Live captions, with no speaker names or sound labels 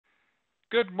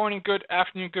Good morning, good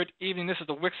afternoon, good evening. This is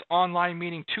the WiX Online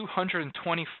Meeting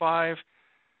 225,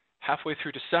 halfway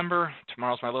through December.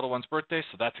 Tomorrow's my little one's birthday,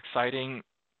 so that's exciting.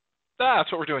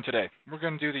 That's what we're doing today. We're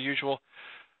going to do the usual.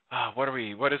 What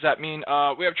does that mean?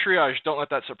 We have triage. Don't let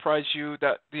that surprise you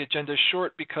that the agenda is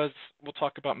short because we'll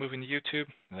talk about moving to YouTube.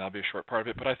 That'll be a short part of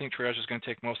it, but I think triage is going to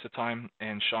take most of the time.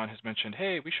 And Sean has mentioned,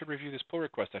 hey, we should review this pull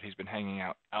request that he's been hanging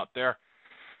out there.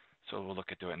 So we'll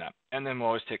look at doing that. And then we'll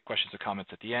always take questions or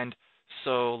comments at the end.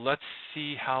 So let's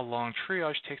see how long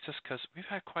triage takes us because we've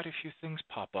had quite a few things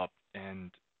pop up.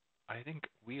 And I think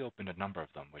we opened a number of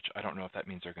them, which I don't know if that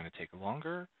means they're going to take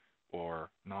longer or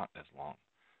not as long.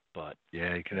 But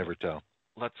yeah, you can never tell.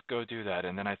 Let's go do that.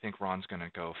 And then I think Ron's going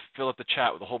to go fill up the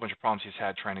chat with a whole bunch of problems he's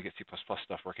had trying to get C++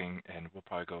 stuff working. And we'll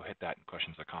probably go hit that in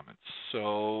questions or comments.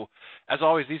 So as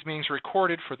always, these meetings are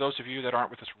recorded for those of you that aren't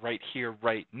with us right here,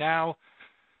 right now.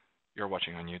 You're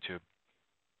watching on YouTube.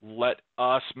 Let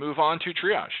us move on to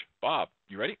triage. Bob,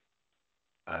 you ready?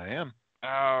 I am.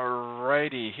 All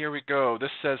righty, here we go.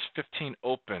 This says 15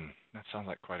 open. That sounds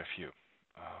like quite a few.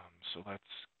 So let's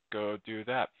go do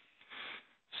that.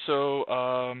 So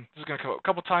this is going to come up a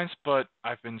couple times, but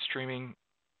I've been streaming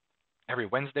every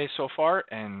Wednesday so far,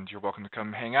 and you're welcome to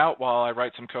come hang out while I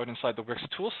write some code inside the WiX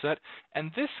toolset.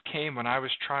 And this came when I was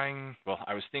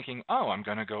I was thinking, oh, I'm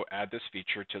going to go add this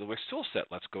feature to the WiX toolset.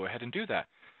 Let's go ahead and do that.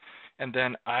 And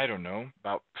then, I don't know,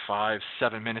 about 5-7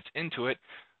 minutes into it,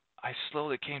 I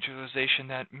slowly came to the realization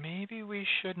that maybe we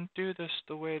shouldn't do this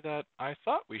the way that I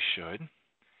thought we should.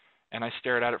 And I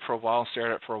stared at it for a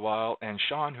while, and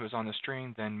Sean, who was on the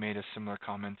stream, then made a similar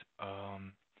comment.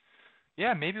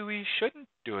 Yeah, maybe we shouldn't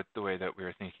do it the way that we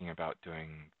were thinking about doing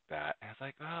that. And I was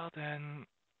like, well, then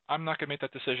I'm not going to make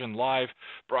that decision live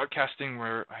broadcasting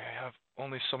where I have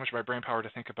only so much of my brain power to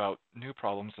think about new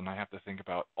problems, and I have to think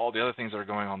about all the other things that are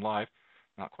going on live.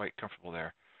 Not quite comfortable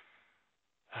there.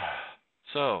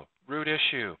 So, root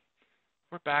issue.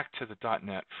 We're back to the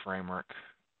 .NET framework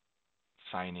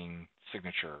signing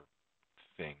signature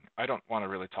thing. I don't want to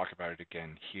really talk about it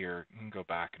again here. You can go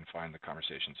back and find the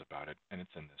conversations about it, and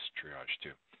it's in this triage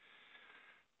too.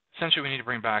 Essentially, we need to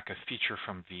bring back a feature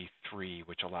from v3,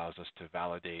 which allows us to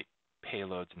validate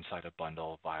payloads inside a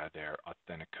bundle via their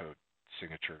Authenticode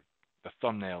signature, the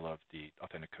thumbnail of the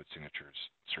Authenticode signatures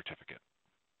certificate.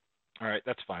 All right,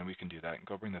 that's fine. We can do that and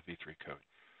go bring the v3 code.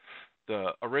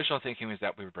 The original thinking was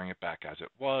that we would bring it back as it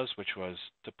was, which was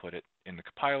to put it in the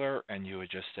compiler, and you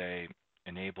would just say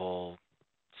enable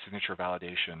signature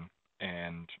validation,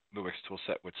 and the WiX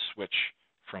toolset would switch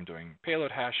from doing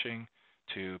payload hashing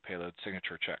to payload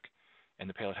signature check. And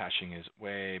the payload hashing is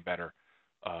way better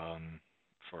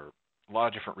for a lot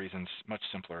of different reasons, much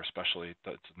simpler, especially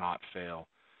to not fail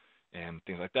and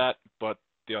things like that. But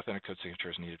the Authenticode signature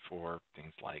is needed for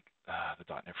things like the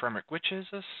 .NET framework, which is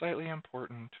a slightly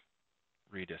important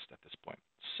redist at this point.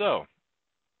 So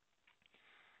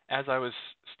as I was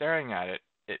staring at it,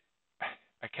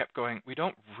 I kept going, we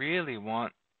don't really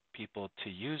want people to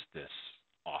use this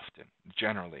often.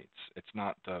 Generally, it's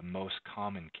not the most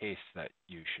common case that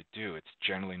you should do. It's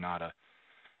generally not an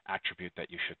attribute that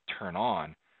you should turn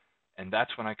on. And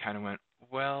that's when I kind of went,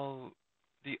 well,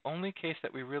 the only case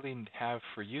that we really have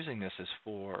for using this is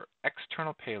for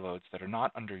external payloads that are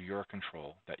not under your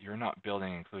control, that you're not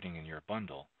building, including in your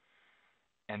bundle.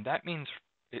 And that means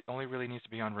it only really needs to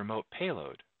be on remote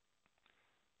payload.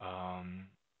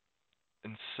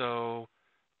 And so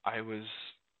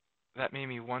that made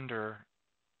me wonder,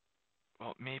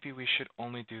 well, maybe we should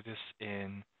only do this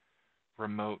in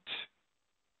remote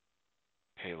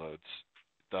payloads.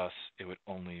 Thus, it would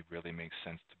only really make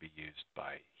sense to be used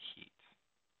by heat.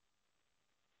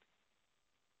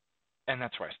 And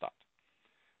that's where I stopped.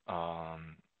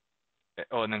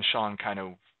 And then Sean kind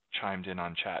of chimed in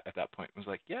on chat at that point and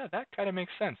was like, yeah, that kind of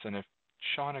makes sense. And if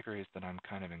Sean agrees, then I'm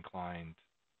kind of inclined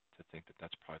to think that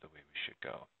that's probably the way we should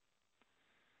go.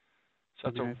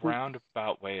 So that's a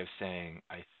roundabout way of saying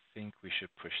I think we should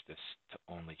push this to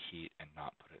only heat and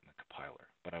not put it in the compiler.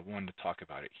 But I wanted to talk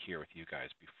about it here with you guys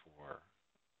before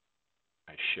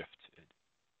I shifted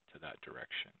to that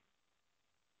direction.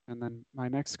 And then my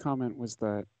next comment was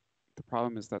that the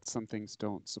problem is that some things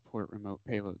don't support remote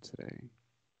payload today.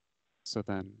 So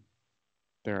then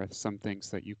there are some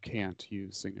things that you can't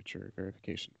use signature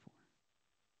verification for.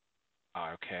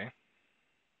 Okay.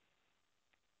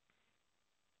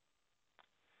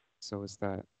 So is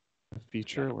that a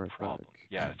feature or a problem? bug?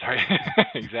 Yeah, sorry.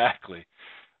 Exactly.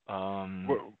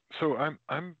 So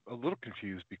I'm a little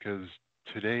confused because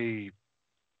today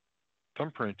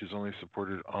thumbprint is only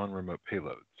supported on remote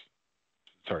payloads.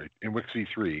 Sorry, in WiX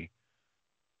v3,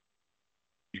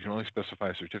 you can only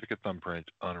specify certificate thumbprint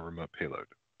on a remote payload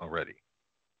already.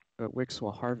 But WiX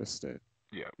will harvest it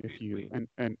Yeah. if you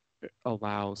and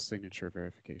allow signature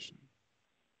verification.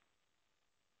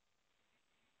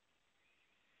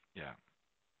 Yeah.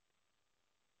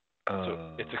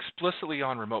 So it's explicitly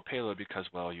on remote payload because,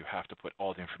 well, you have to put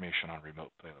all the information on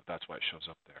remote payload. That's why it shows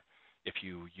up there. If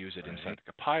you use it inside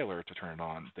the compiler to turn it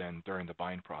on, then during the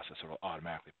bind process, it will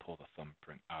automatically pull the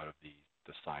thumbprint out of the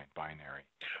signed binary.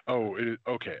 Oh,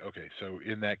 okay. So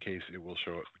in that case, it will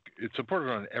show up. It's supported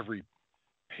on every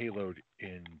payload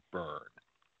in Burn.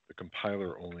 The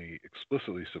compiler only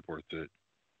explicitly supports it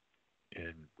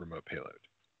in remote payload.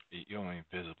 You only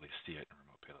visibly see it in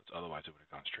remote payloads. Otherwise, it would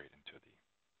have gone straight into the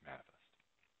manifest.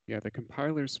 Yeah, the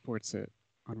compiler supports it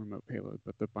on remote payload,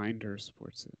 but the binder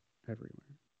supports it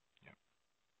everywhere. Yep.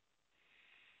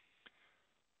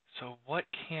 So what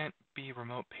can't be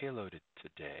remote payloaded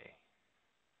today?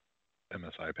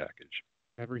 MSI package.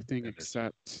 Everything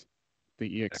except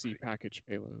the exe package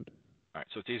payload. All right,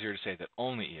 so it's easier to say that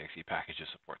only exe packages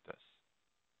support this.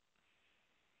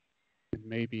 And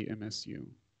maybe MSU.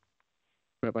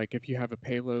 But like if you have a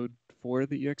payload for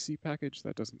the exe package,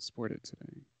 that doesn't support it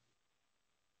today.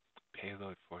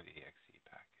 Payload for the exe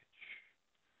package.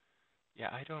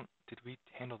 Yeah, did we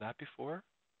handle that before?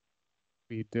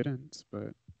 We didn't,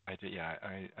 but I did. Yeah,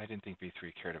 I didn't think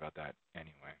V3 cared about that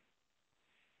anyway.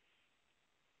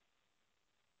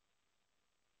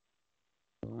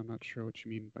 Well, I'm not sure what you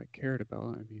mean by cared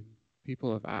about. I mean,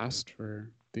 people have asked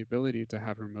for the ability to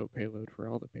have remote payload for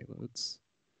all the payloads.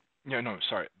 Yeah, no,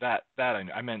 sorry. That I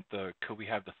knew. I meant could we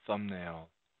have the thumbnail,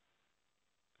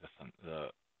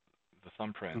 the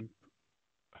thumbprint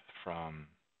from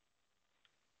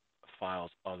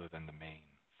files other than the main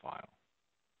file?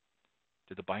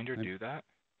 Did the binder do that?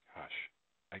 Gosh,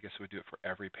 I guess it would do it for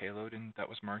every payload that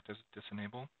was marked as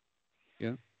disenable.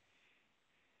 Yeah.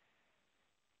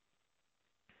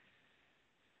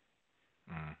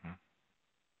 Mm-hmm.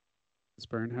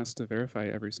 Burn has to verify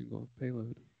every single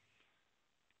payload.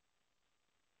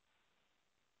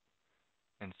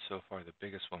 And so far, the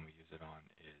biggest one we use it on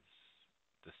is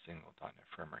the single .NET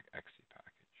Framework exe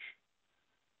package.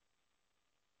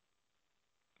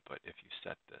 But if you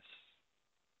set this,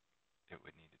 it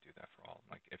would need to do that for all.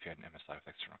 Like if you had an MSI with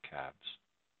external cabs,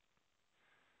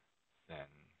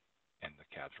 then, and the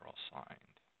cabs are all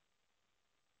signed,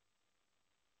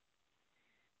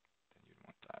 then you'd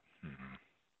want that. Mm-hmm.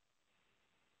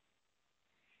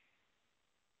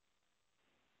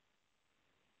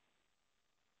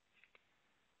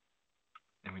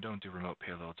 And we don't do remote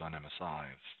payloads on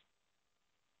MSIs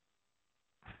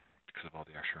because of all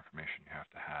the extra information you have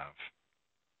to have.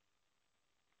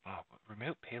 Oh,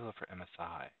 remote payload for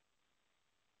MSI.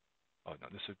 Oh no,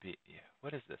 this would be, yeah,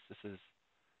 what is this? This is,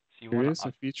 so you There want is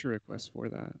a feature request for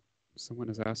that. Someone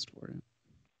has asked for it.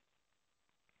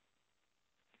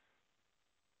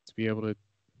 To be able to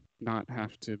not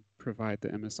have to provide the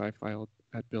MSI file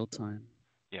at build time.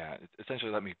 Yeah,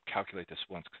 essentially let me calculate this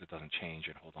once because it doesn't change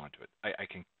and hold on to it. I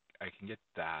can get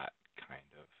that kind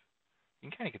of. You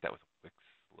can kind of get that with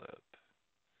WiXLib,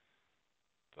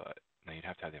 but no, you'd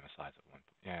have to have the MSIs at one point.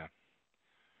 Yeah.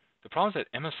 The problem is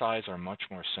that MSIs are much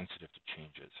more sensitive to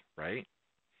changes, right?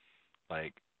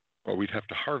 Like. Well, we'd have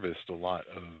to harvest a lot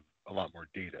more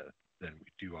data than we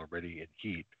do already in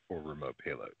Heat for remote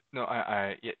payload. No,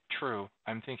 yeah, true.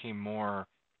 I'm thinking more.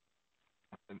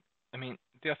 I mean,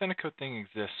 the Authenticode thing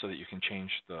exists so that you can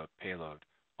change the payload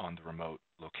on the remote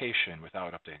location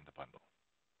without updating the bundle.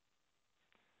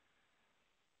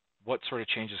 What sort of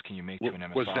changes can you make to an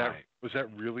MSI? Was that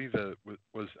really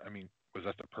was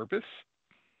that the purpose?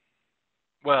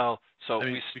 Well, so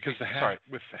because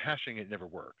with the hashing it never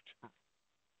worked.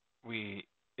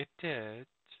 It did.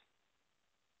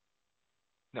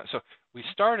 No, so we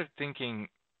started thinking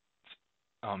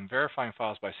verifying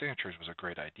files by signatures was a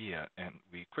great idea, and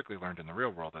we quickly learned in the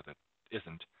real world that it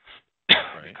isn't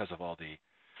because of all the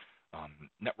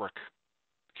network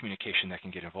communication that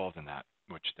can get involved in that,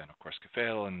 which then of course could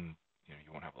fail, and you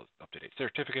won't have up-to-date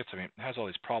certificates. I mean, it has all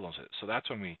these problems with it. So that's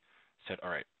when we said, all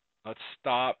right, let's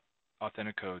stop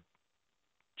Authenticode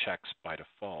checks by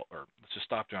default, or let's just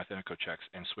stop doing Authenticode checks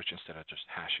and switch instead of just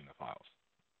hashing the files.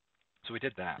 So we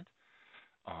did that,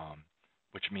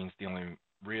 which means the only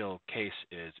real case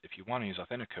is if you want to use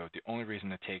Authenticode, the only reason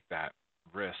to take that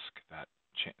risk,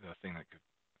 the thing that could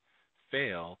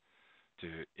fail,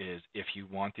 is if you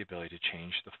want the ability to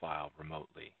change the file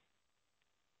remotely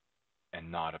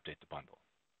and not update the bundle.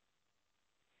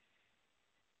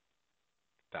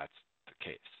 That's the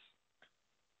case.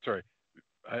 Sorry,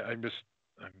 I'm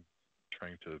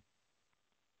trying to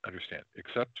understand.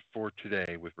 Except for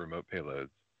today with remote payloads,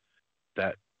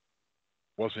 that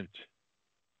wasn't.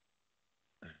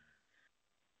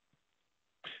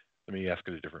 let me ask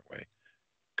it a different way.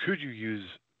 Could you use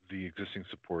the existing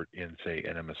support in, say,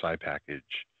 an MSI package,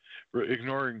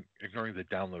 ignoring the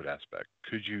download aspect?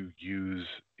 Could you use,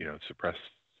 suppress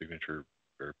signature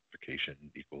verification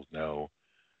equals no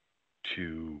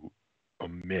to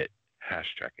omit hash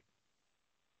checking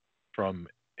from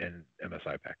an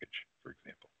MSI package, for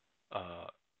example?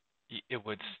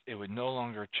 It would no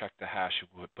longer check the hash,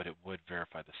 but it would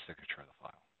verify the signature of the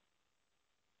file.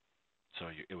 So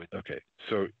it would. Okay,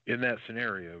 so in that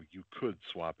scenario, you could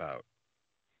swap out.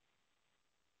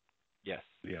 Yes.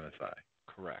 The MSI.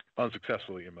 Correct.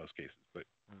 Unsuccessfully in most cases, but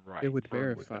right. It would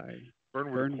verify.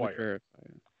 Burn would verify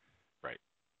it. Right.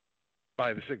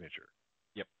 By the signature.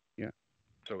 Yep. Yeah.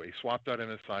 So a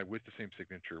swap.msi with the same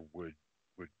signature would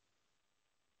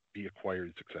be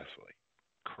acquired successfully.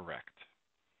 Correct.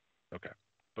 Okay.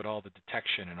 But all the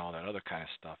detection and all that other kind of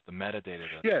stuff, the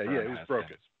metadata that it was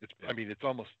broken. I mean, it's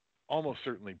almost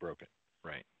certainly broken.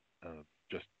 Right.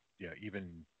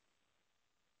 Even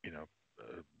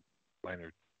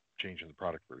minor change in the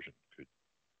product version could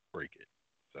break it.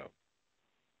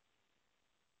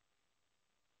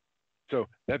 So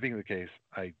that being the case,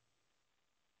 I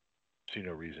see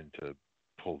no reason to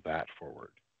pull that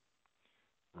forward.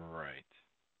 Right.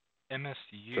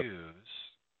 MSUs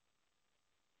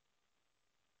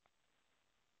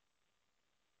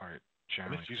are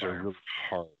generally MSUs are really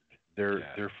hard.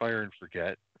 They're fire and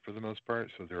forget for the most part,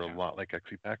 so they're a lot like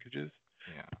exe packages.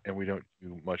 Yeah. And we don't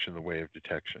do much in the way of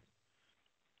detection.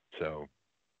 So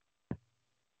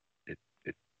it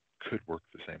could work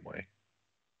the same way.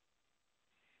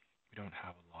 We don't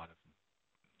have a lot of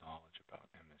knowledge about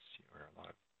MSU or a lot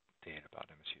of data about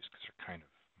MSUs because they're kind of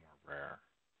more rare.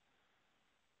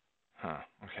 Huh.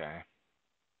 Okay.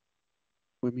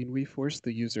 I mean, we force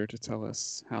the user to tell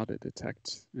us how to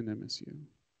detect an MSU.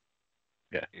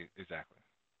 Yeah. Exactly.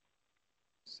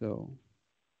 So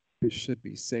it should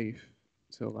be safe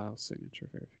to allow signature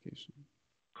verification.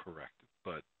 Correct.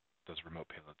 But does remote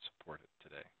payload support it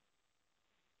today?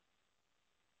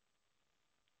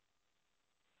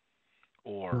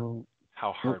 Or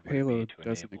how hard would it be to enable?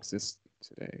 Doesn't exist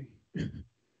today.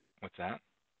 What's that?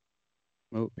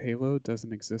 Remote payload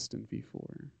doesn't exist in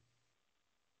v4.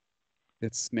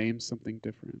 It's named something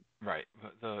different. Right.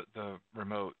 The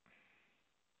remote.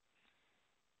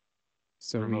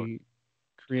 So we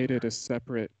created a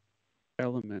separate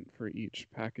element for each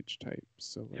package type.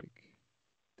 So like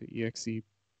the exe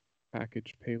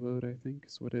package payload, I think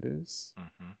is what it is.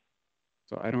 Mm-hmm.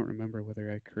 So I don't remember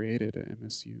whether I created an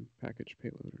MSU package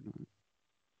payload or not.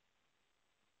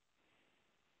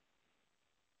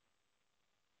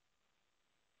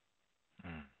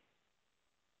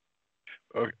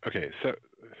 Okay, so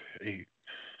a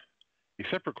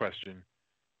separate question,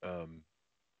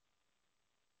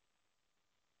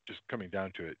 just coming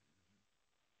down to it.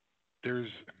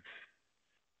 This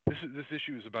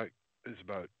issue is about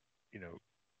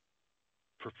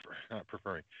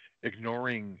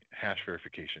ignoring hash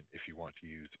verification if you want to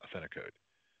use Authenticode.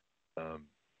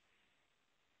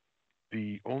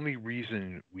 The only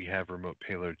reason we have remote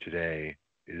payload today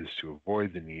is to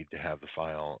avoid the need to have the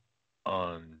file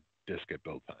on disk at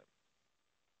build time.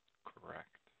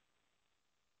 Correct.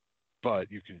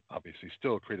 But you can obviously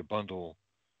still create a bundle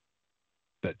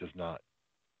that does not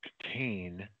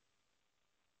contain,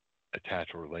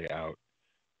 attach, or lay out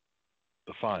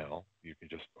the file. You can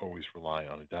just always rely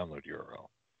on a download URL.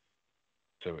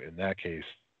 So in that case,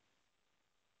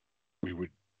 we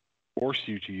would force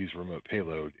you to use remote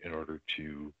payload in order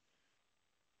to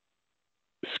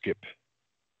skip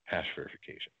hash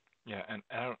verification. Yeah, and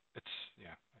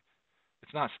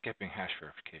it's not skipping hash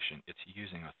verification. It's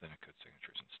using Authenticode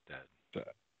signatures instead.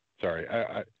 Sorry,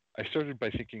 I started by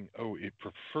thinking, it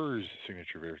prefers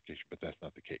signature verification, but that's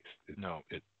not the case.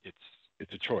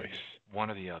 It's a choice. One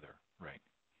or the other, right?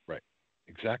 Right.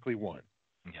 Exactly one.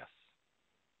 Yes.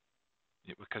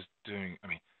 Because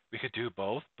we could do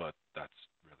both, but that's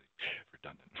really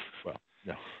redundant. Well,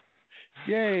 no.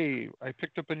 Yay! I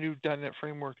picked up a new .NET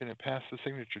framework and it passed the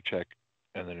signature check,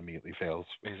 and then immediately fails.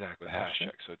 Exactly, the hash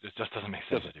check. So it just doesn't make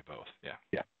sense to do both. Yeah.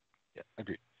 Yeah.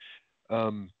 Agreed.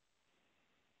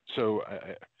 So,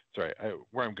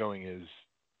 where I'm going is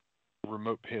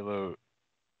remote payload.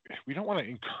 We don't want to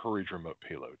encourage remote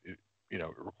payload. It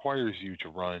requires you to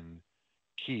run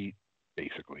Heat,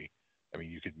 basically. I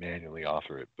mean, you could manually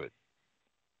author it, but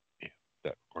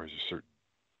that requires a certain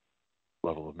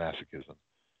level of masochism.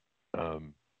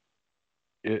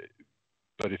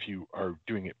 But if you are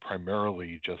doing it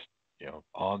primarily just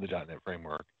on the .NET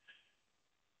framework,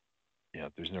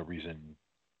 there's no reason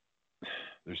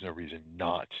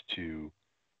not to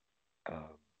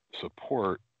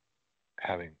support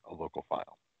having a local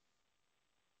file.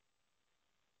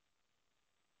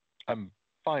 I'm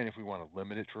fine if we want to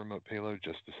limit it to remote payload,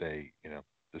 just to say,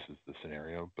 this is the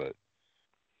scenario, but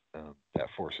that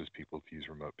forces people to use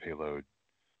remote payload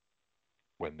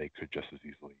when they could just as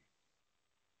easily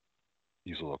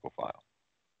use a local file.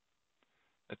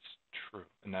 That's true,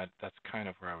 and that's kind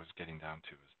of where I was getting down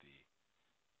to is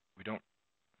we don't.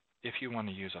 If you want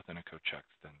to use Authenticode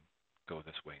checks, then go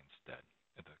this way instead.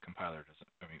 The compiler doesn't.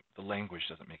 I mean, the language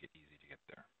doesn't make it easy to get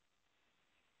there.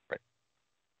 Right.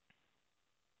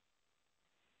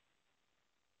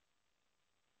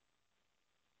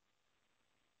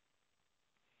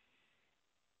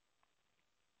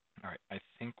 All right. I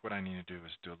think what I need to do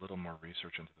is do a little more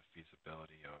research into the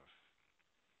feasibility of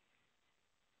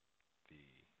the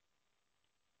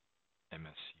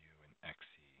MSU and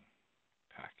XE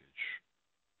package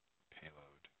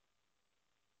payload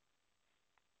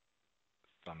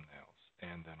thumbnails,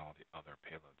 and then all the other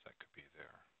payloads that could be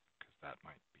there, because that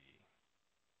might be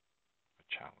a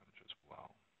challenge as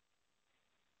well.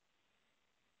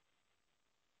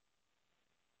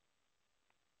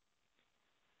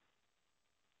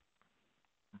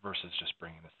 Versus just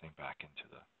bringing this thing back into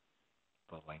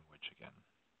the language again.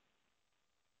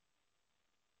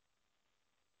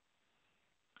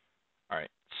 All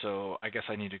right, so I guess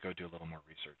I need to go do a little more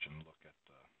research and look at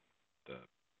the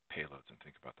payloads and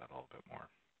think about that a little bit more.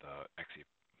 The XE,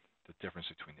 the difference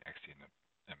between the XE and the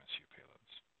MSU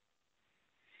payloads.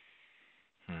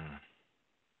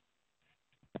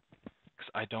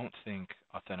 Because I don't think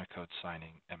Authenticode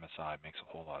signing MSI makes a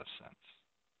whole lot of sense.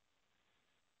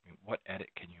 I mean, what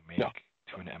edit can you make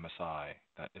to an MSI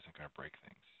that isn't going to break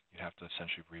things? You'd have to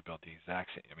essentially rebuild the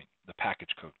exact same. I mean, the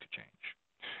package code could change,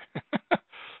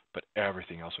 but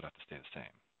everything else would have to stay the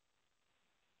same.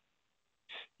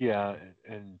 Yeah,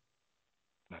 and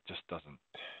that just doesn't.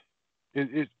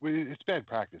 It's bad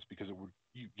practice because it would.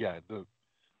 The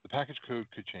package code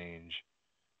could change,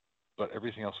 but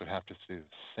everything else would have to stay the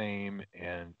same,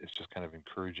 and it's just kind of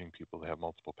encouraging people to have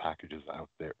multiple packages out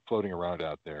there, floating around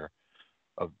out there,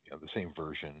 of the same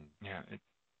version. Yeah,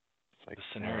 the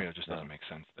scenario just doesn't make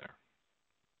sense there.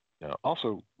 No.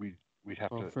 Also, we'd have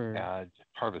to add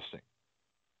harvesting.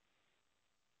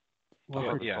 Well,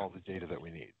 harvest all the data that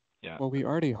we need. Yeah. Well, we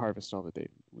already harvest all the data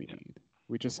we need.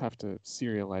 We just have to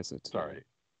serialize it.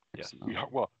 Yes.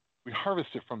 We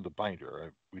harvest it from the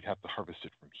binder. We'd have to harvest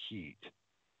it from heat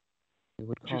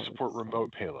to support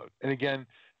remote payload. And again,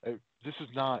 this is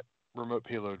not remote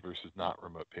payload versus not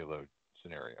remote payload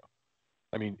scenario.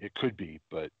 I mean, it could be,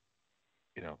 but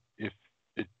if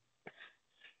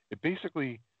it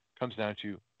basically comes down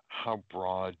to how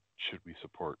broadly should we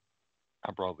support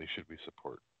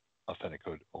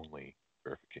Authenticode only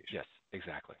verification. Yes,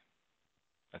 exactly.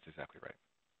 That's exactly right.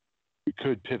 We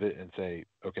could pivot and say,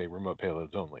 okay, remote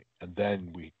payloads only, and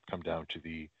then we come down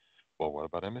to what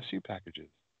about MSU packages?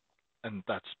 And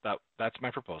that's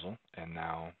my proposal, and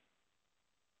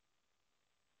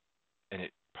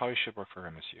it probably should work for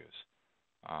MSUs,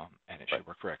 and it should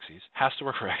work for XEs. Has to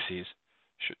work for XEs.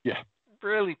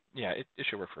 It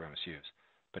should work for MSUs.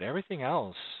 But everything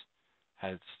else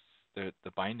has the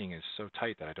binding is so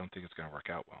tight that I don't think it's going to work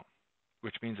out well,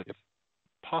 which means it's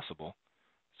possible.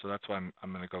 So that's why I'm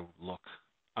going to go look.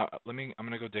 I'm going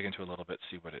to go dig into a little bit,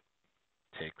 see what it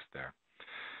takes there.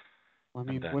 I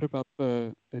mean, what about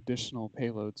the additional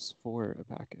payloads for a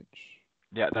package?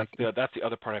 Yeah, that's the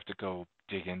other part I have to go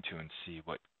dig into and see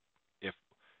what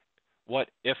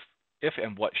if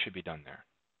and what should be done there.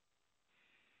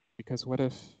 Because what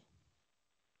if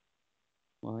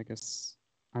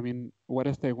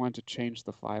they want to change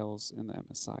the files in the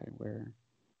MSI where,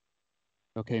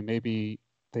 okay, maybe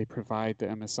they provide the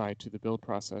MSI to the build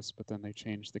process, but then they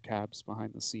change the cabs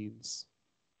behind the scenes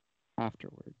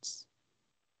afterwards.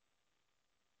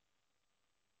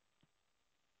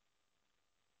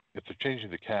 If they're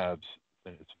changing the cabs,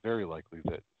 then it's very likely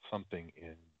that something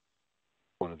in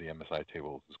one of the MSI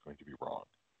tables is going to be wrong.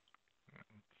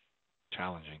 It's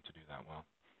challenging to do that well.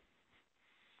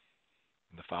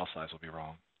 And the file size will be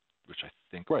wrong, which I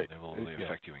think will really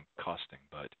affect you in costing.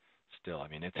 But still, I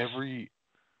mean, it's every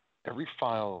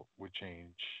file would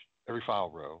change. Every file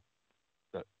row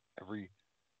every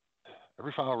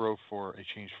file row for a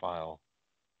changed file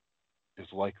is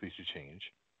likely to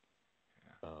change.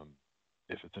 Yeah.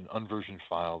 If it's an unversioned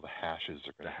file, the hashes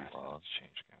are going to be wrong.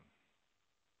 Change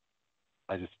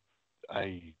again.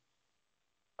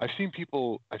 I've seen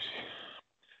people.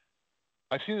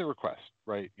 I've seen the request,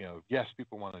 right? Yes,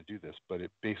 people want to do this, but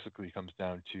it basically comes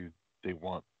down to they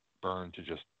want Burn to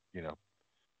just,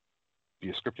 be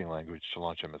a scripting language to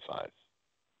launch MSIs.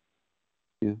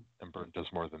 Yeah. And Burn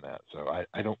does more than that. So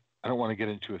I don't want to get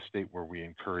into a state where we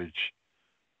encourage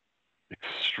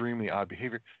extremely odd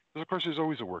behavior. Because of course, there's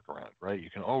always a workaround, right? You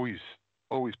can always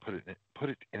put it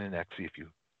in an exe if you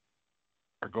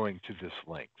are going to this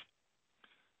length,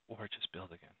 Or just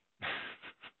build again.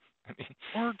 I mean,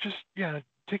 or just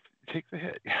take the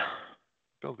hit,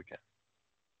 build again.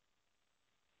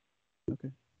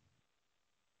 Okay.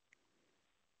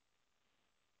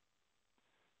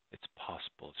 it's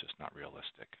possible. It's just not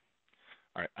realistic.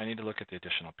 All right, I need to look at the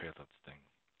additional payloads thing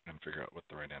and figure out what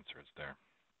the right answer is there.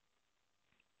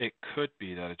 It could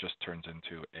be that it just turns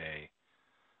into a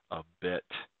bit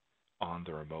on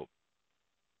the remote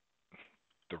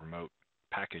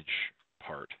package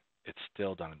part. It's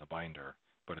still done in the binder,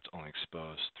 but it's only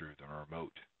exposed through the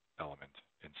remote element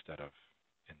instead of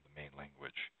in the main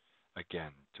language.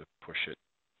 Again, to push it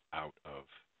out of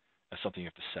as something you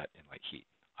have to set in like heat.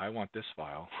 I want this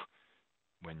file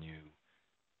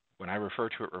when I refer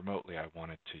to it remotely, I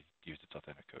want it to use its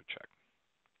authentic code check.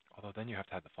 Although then you have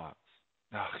to have the files.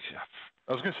 Oh, yeah.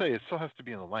 I was going to say it still has to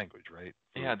be in the language, right?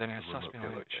 Yeah, then it has to be in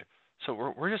language. So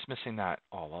we're just missing that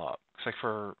all up. It's like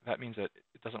that means that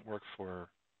it doesn't work for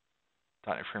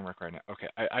 .NET Framework right now. Okay,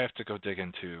 I have to go dig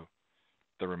into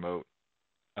the remote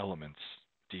elements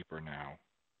deeper now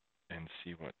and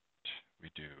see what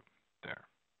we do there.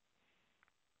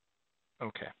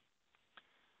 Okay.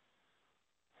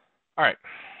 All right.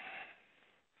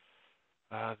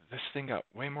 This thing got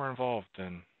way more involved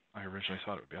than I originally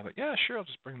thought it would be. I was like, yeah, sure, I'll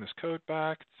just bring this code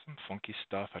back. It's some funky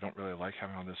stuff. I don't really like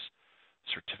having all this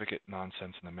certificate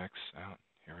nonsense in the mix. Oh,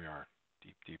 here we are,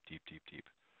 deep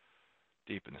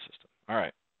in the system. All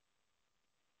right.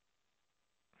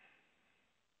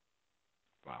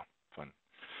 Wow, fun.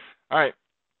 All right.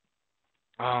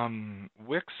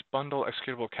 WiX bundle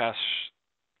executable cache.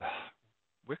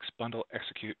 WiX bundle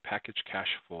execute package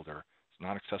cache folder is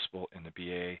not accessible in the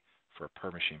BA for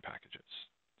per machine packages.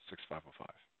 6505.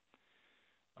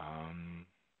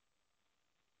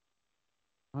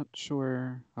 Not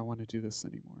sure I want to do this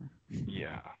anymore.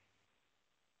 Yeah.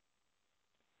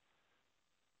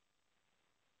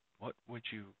 What would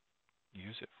you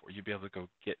use it for? You'd be able to go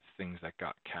get things that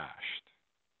got cached.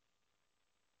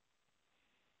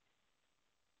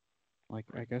 Like,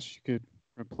 I guess you could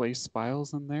replace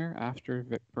files in there after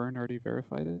Vern already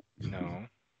verified it? No.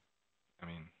 I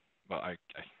mean, well, I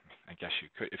guess you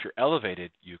could. If you're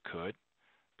elevated, you could.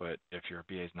 But if your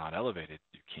BA is not elevated,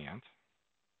 you can't.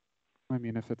 I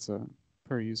mean, if it's a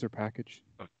per user package.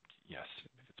 Oh, yes.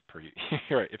 If it's per,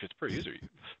 you're right. If it's per user,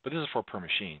 but this is for per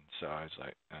machine. So I was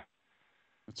like,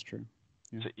 That's true.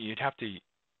 Yeah. So you'd have to.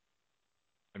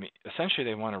 I mean, essentially,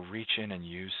 they want to reach in and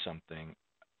use something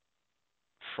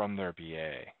from their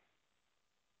BA.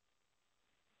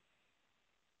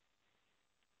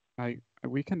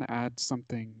 We can add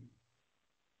something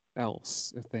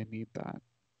else if they need that.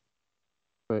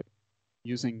 But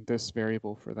using this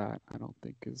variable for that, I don't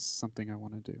think is something I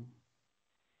want to do.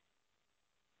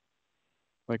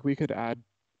 Like we could add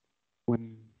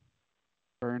when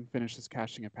Vern finishes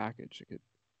caching a package, it could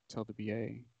tell the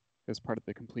BA as part of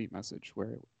the complete message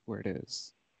where it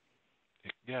is.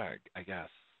 Yeah, I guess.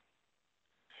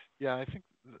 Yeah, I think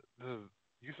the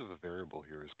use of a variable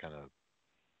here is kind of,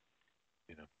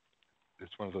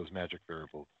 it's one of those magic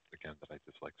variables again that I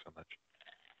dislike so much.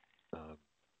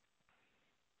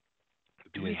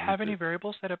 Do we have any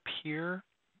variables that appear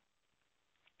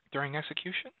during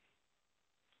execution?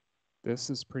 This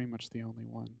is pretty much the only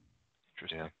one.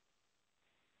 Interesting. Yeah.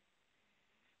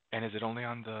 And is it only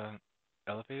on the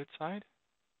elevated side?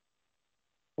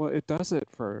 Well, it does it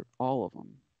for all of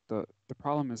them. The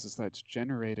problem is that it's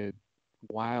generated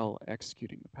while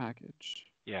executing the package.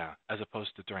 Yeah, as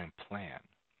opposed to during plan.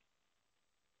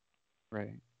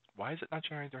 Right. Why is it not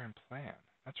generated during plan?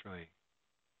 That's really...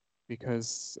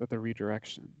 Because of the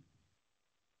redirection.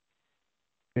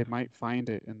 It might find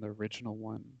it in the original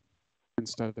one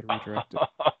instead of the redirected.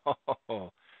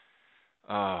 Oh,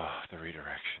 the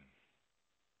redirection.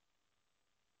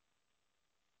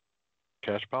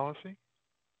 Cache policy?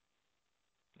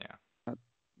 Yeah.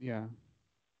 Yeah.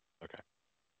 Okay.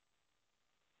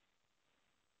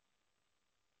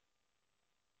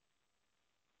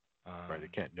 Right,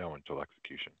 it can't know until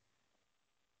execution.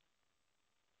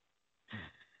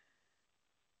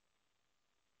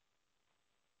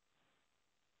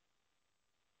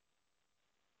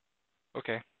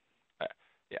 Okay.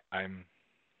 Yeah, I'm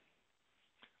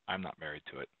not married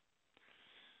to it.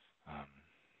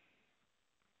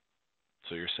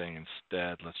 So you're saying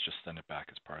instead, let's just send it back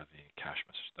as part of the cache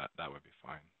message. That would be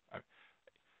fine.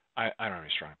 I don't have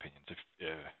any strong opinions.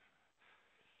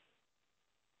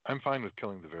 I'm fine with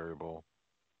killing the variable,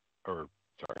 or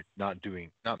sorry, not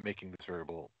making this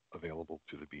variable available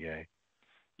to the BA.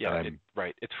 Yeah, And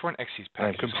right. It's for an XC's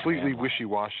I'm package. completely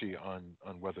wishy-washy on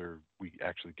whether we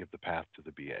actually give the path to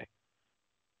the BA.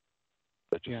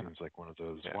 That just seems like one of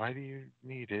those, why do you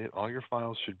need it? All your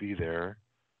files should be there.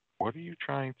 What are you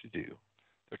trying to do?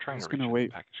 They're trying to I was reach going to the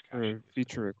wait package for cache. a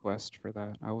feature request for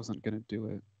that. I wasn't going to do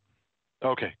it.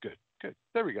 Okay, good.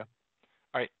 There we go.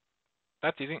 All right,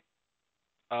 that's easy.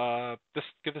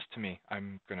 Give this to me.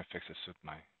 I'm gonna fix this with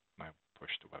my push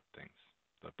to web things.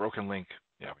 The broken link,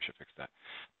 yeah, we should fix that.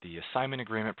 The assignment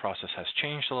agreement process has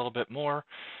changed a little bit more,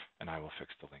 and I will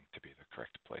fix the link to be the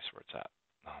correct place where it's at.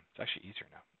 It's actually easier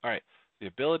now. All right, the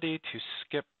ability to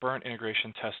skip burn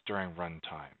integration tests during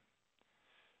runtime.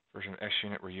 Version of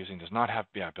XUnit we're using does not have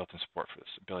built-in support for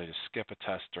this. Ability to skip a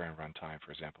test during runtime,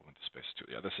 for example, when disk space is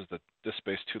too. Yeah, this is the disk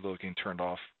space too low getting turned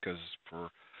off because for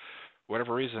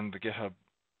whatever reason the GitHub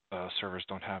servers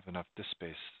don't have enough disk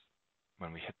space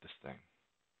when we hit this thing.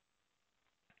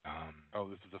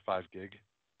 This is a 5 gig?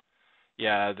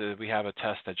 Yeah, we have a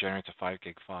test that generates a 5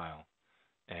 gig file,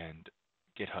 and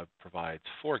GitHub provides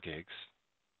 4 gigs.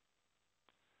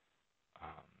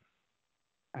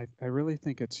 I really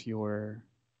think it's your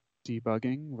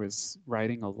debugging was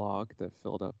writing a log that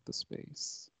filled up the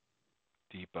space.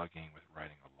 Debugging with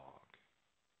writing a log.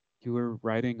 You were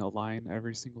writing a line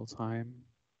every single time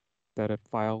that a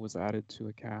file was added to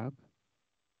a cab.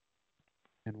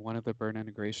 And one of the burn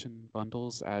integration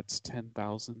bundles adds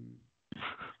 10,000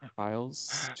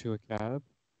 files to a cab.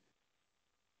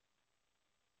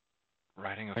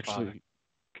 Writing a file that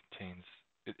contains,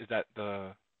 is that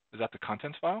the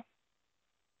contents file?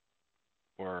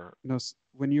 Or no,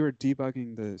 when you were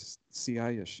debugging the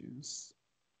CI issues,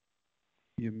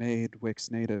 you made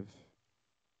WiX native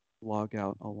log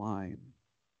out a line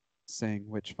saying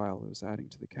which file it was adding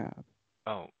to the cab.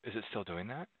 Oh, is it still doing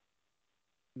that?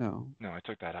 No. No, I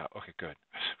took that out. Okay, good.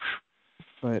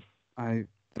 But the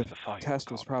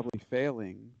test was probably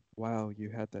failing while you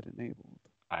had that enabled.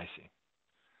 I see.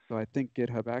 So I think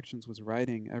GitHub Actions was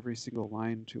writing every single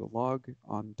line to a log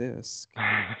on disk.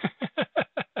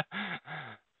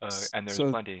 And there's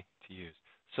plenty to use.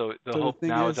 So the hope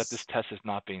now is that this test is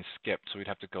not being skipped, so we'd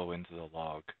have to go into the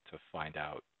log to find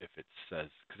out if it says,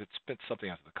 because it spits something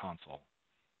out of the console.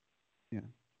 Yeah.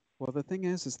 Well, the thing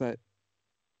is that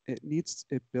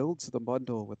it builds the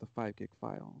bundle with a 5 gig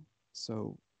file.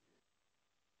 So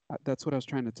that's what I was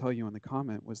trying to tell you in the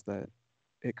comment, was that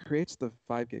it creates the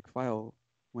 5 gig file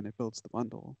when it builds the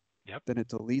bundle. Yep. Then it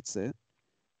deletes it,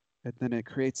 and then it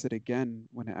creates it again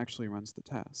when it actually runs the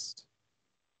test.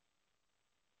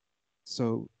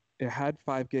 So it had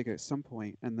 5 gig at some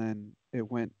point, and then it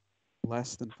went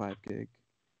less than 5 gig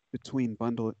between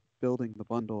building the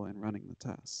bundle and running the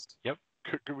test. Yep.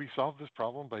 Could we solve this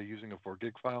problem by using a 4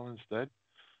 gig file instead?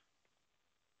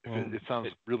 It sounds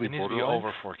really borderline. It needs to be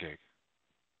over 4 gig.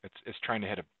 It's trying to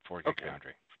hit a 4 gig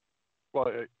boundary. Well,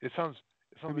 it sounds.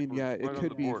 I mean, yeah, it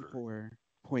could be for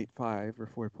 0.5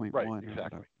 or 4.1. Right,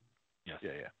 exactly. Yes.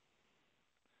 Yeah.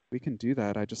 We can do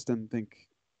that. I just didn't think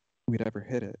we'd ever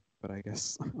hit it, but I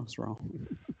guess I was wrong.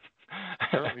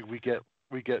 Apparently, we get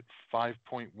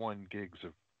 5.1 gigs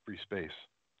of free space.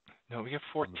 No, we get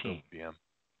 14. VM.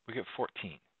 We get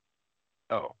 14.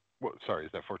 Oh, sorry.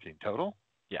 Is that 14 total?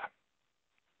 Yeah.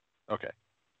 Okay,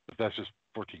 but that's just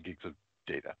 14 gigs of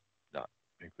data, not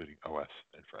including OS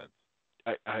and friends.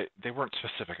 They weren't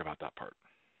specific about that part.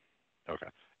 Okay.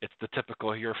 It's the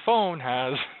typical, your phone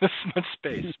has this much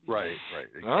space. Right.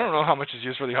 Exactly. I don't know how much is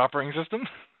used for the operating system.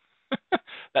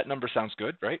 That number sounds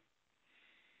good, right?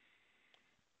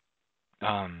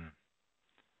 So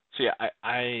yeah,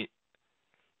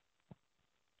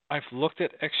 I've looked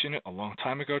at XUnit a long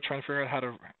time ago trying to figure out how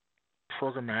to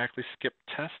programmatically skip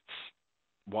tests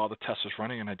while the test was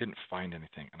running, and I didn't find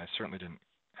anything, and I certainly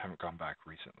haven't gone back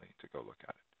recently to go look at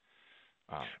it.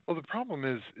 Well, the problem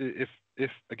is if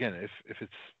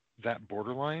it's that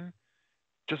borderline,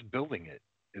 just building it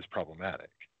is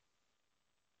problematic,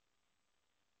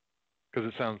 because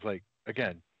it sounds like,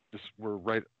 again, we're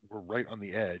right on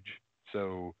the edge.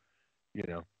 So,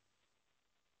 I'm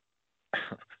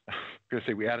gonna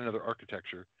say we add another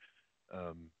architecture,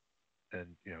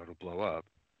 and it'll blow up.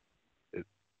 It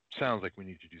sounds like we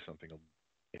need to do something,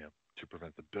 to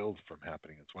prevent the build from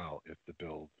happening as well, if the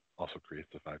build also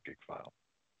creates a 5 gig file.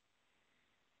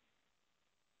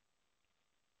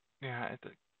 Yeah,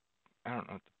 I don't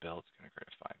know if the build's going to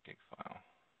create a 5 gig file.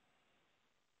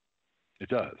 It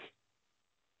does.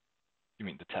 You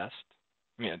mean the test?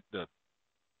 I mean the.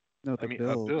 No, the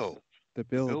build. The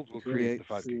build will create the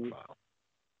 5 gig file.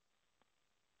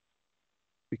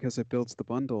 Because it builds the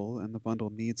bundle, and the bundle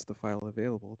needs the file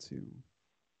available to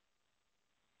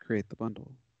create the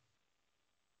bundle.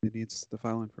 It needs the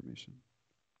file information.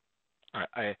 All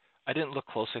right, I didn't look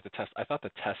closely at the test. I thought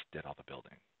the test did all the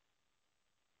building.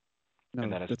 And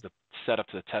No, then as the setup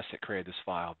to the test, it created this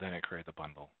file, then it created the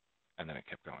bundle, and then it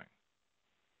kept going.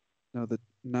 no,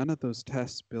 none of those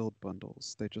tests build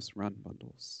bundles. They just run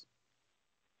bundles.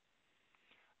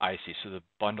 I see. So the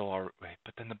bundle,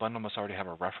 but then the bundle must already have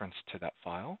a reference to that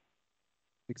file?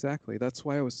 Exactly. That's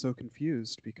why I was so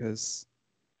confused, because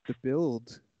the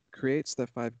build creates that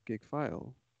 5 gig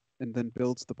file and then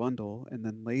builds the bundle, and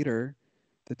then later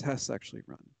the tests actually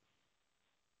run.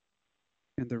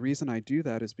 And the reason I do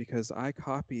that is because I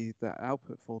copy the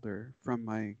output folder from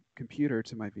my computer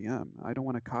to my VM. I don't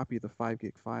want to copy the 5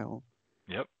 gig file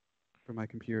Yep. from my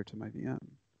computer to my VM.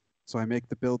 So I make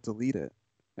the build delete it,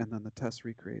 and then the test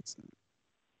recreates it.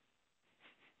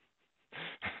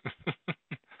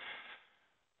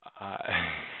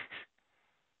 I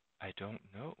don't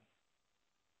know.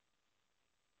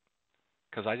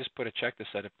 Because I just put a check that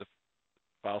said if the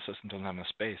file system doesn't have enough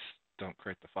space, don't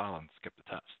create the file and skip the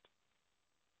test.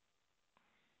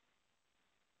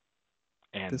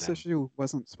 And This then, issue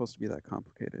wasn't supposed to be that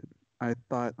complicated. I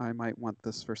thought I might want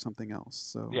this for something else.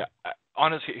 So yeah,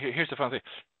 honestly, here's the fun thing.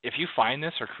 If you find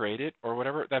this or create it or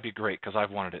whatever, that'd be great because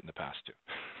I've wanted it in the past too.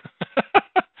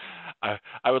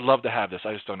 I would love to have this.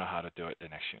 I just don't know how to do it in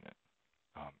XUnit.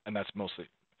 And that's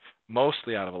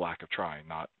mostly out of a lack of trying,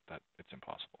 not that it's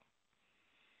impossible.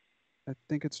 I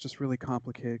think it's just really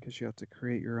complicated because you have to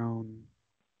create your own.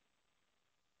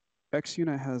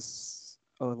 XUnit has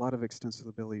a lot of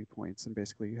extensibility points, and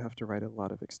basically you have to write a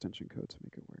lot of extension code to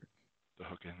make it work. The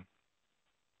hook in.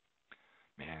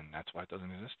 Man, that's why it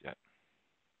doesn't exist yet.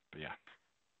 But yeah,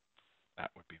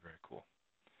 that would be very cool.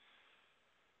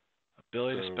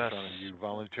 Ability to So, specify. Sean, are you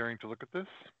volunteering to look at this?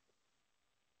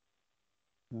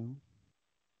 No?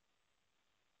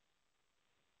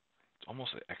 It's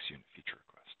almost an XUnit feature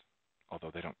request,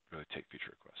 although they don't really take feature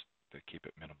requests. They keep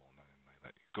it minimal, and then they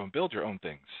let you go and build your own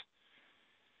things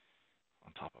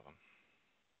on top of them.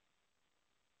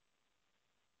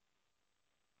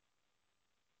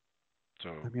 So,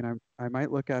 I mean, I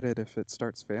might look at it if it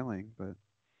starts failing, but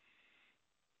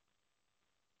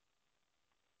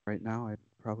right now I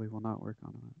probably will not work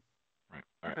on it. right,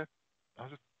 all right. Okay. I'll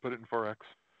just put it in 4x.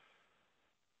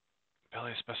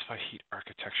 Ability to specify heat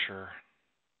architecture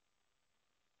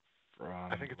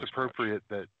from. I think it's appropriate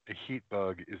that a heat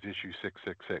bug is issue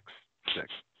 6666.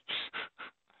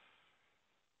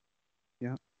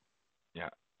 Yeah. Yeah,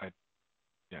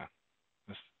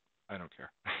 I don't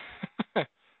care.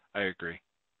 I agree,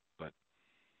 but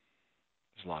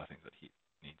there's a lot of things that heat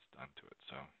needs done to it.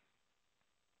 So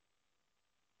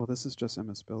Well, this is just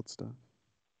MS Build stuff.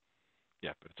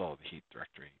 yeah, but it's all the heat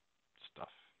directory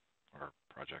stuff or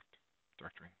project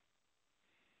directory.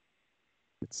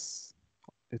 It's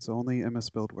only MS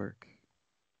Build work.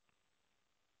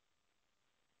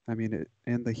 I mean,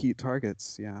 and the heat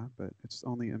targets, yeah, but it's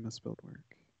only MS Build work.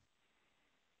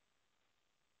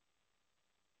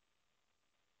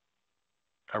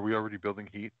 Are we already building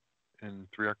heat in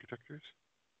 3 architectures?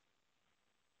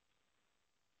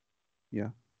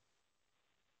 Yeah.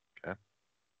 Okay.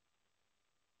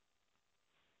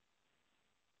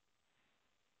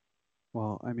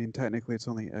 Well, I mean, technically it's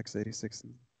only x86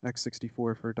 and x64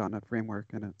 for .NET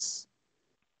Framework, and it's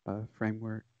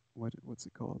framework. What's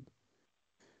it called?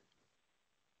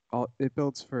 It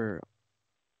builds for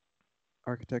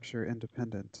architecture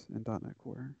independent in .NET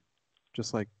Core,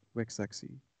 just like WiX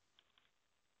XE.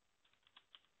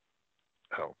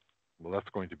 Oh, well, that's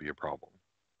going to be a problem.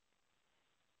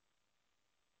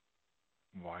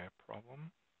 Why a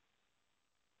problem?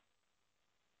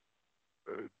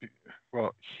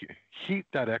 Well,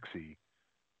 heat.exe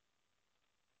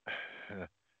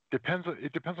depends.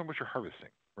 It depends on what you're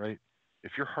harvesting, right?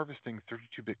 If you're harvesting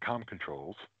 32-bit COM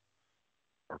controls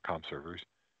or COM servers,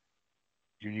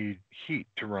 you need heat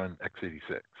to run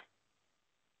x86.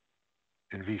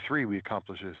 In v3, we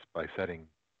accomplish this by setting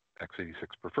x86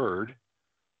 preferred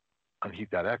on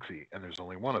heat.exe, and there's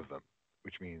only one of them,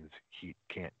 which means heat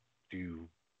can't do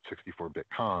 64-bit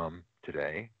COM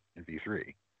today in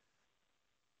v3.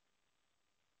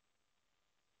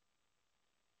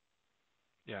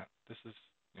 Yeah, this is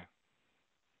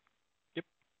Yep,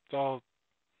 it's all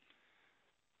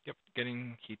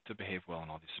getting heat to behave well in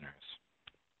all these scenarios.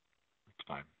 It's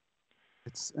fine.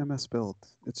 It's MS Build.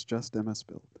 It's just MS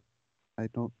Build. I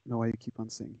don't know why you keep on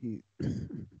saying heat.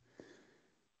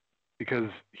 Because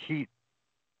heat,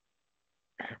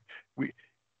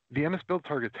 the MS build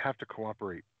targets have to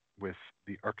cooperate with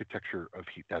the architecture of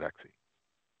heat.exe.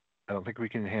 I don't think we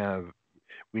can have,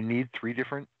 we need 3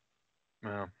 different,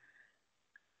 I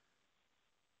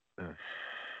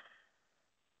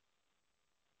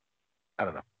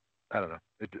don't know. I don't know.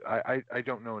 I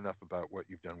don't know enough about what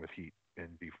you've done with heat in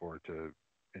V4 to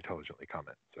intelligently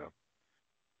comment. So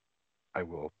I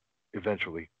will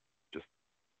eventually just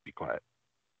be quiet.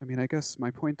 I mean, I guess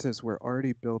my point is we're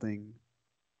already building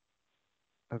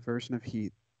a version of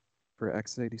heat for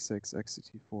x86,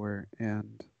 x64,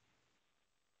 and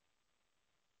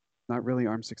not really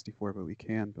ARM64, but we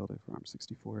can build it for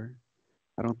ARM64.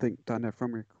 I don't think .NET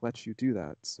Framework lets you do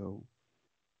that, so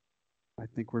I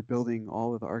think we're building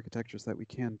all of the architectures that we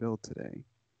can build today.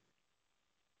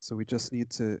 So we just need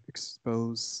to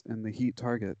expose in the heat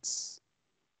targets,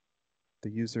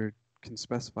 the user can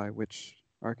specify which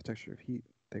architecture of heat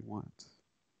they want.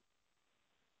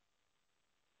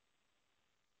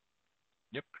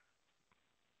 Yep.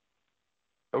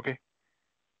 Okay.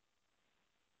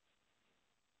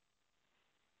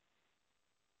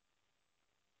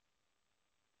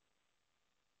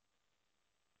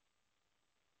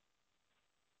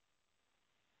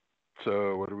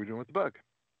 So what are we doing with the bug?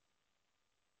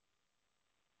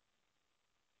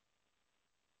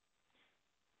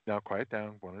 Now quiet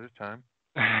down one at a time.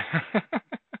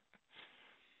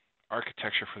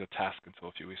 Architecture for the task until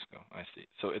a few weeks ago. I see.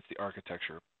 So it's the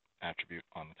architecture attribute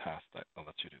on the task that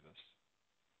lets you do this.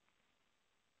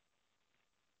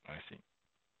 I see.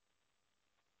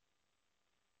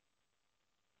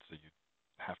 So you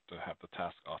have to have the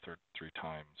task authored 3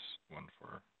 times, one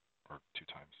for, or 2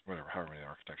 times, whatever, however many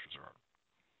architectures there are,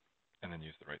 and then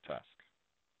use the right task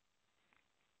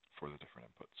for the different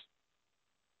inputs.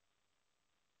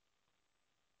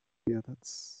 Yeah,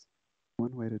 that's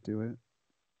one way to do it.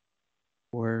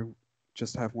 Or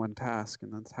just have one task,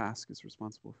 and the task is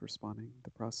responsible for spawning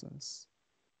the process.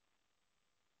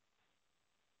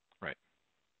 Right.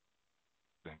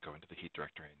 Then go into the heat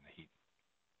directory and the heat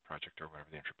project or whatever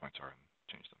the entry points are and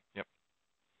change them. Yep.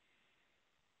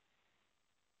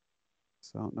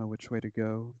 So I don't know which way to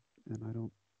go, and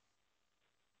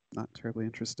not terribly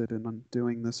interested in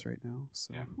doing this right now.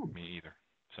 So Yeah, me either.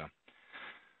 So,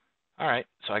 all right.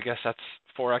 So I guess that's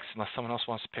 4x unless someone else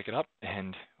wants to pick it up,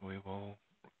 and we will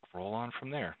roll on from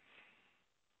there.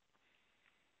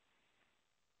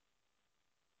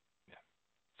 Yeah.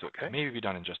 So Okay. it may be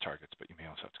done in just targets, but you may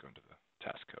also have to go into the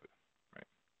task code.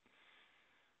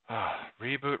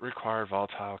 Reboot required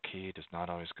volatile key does not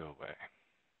always go away.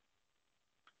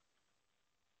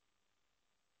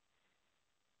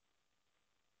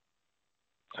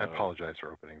 I apologize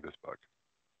for opening this bug.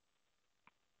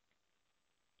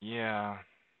 Yeah.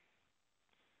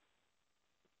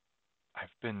 I've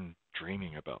been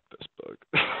dreaming about this bug.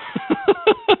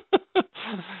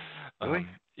 Really?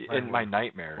 In my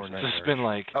nightmares. It's just been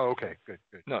like, oh, okay, good.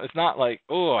 no, it's not like,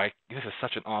 oh, this is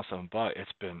such an awesome bug.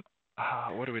 It's been,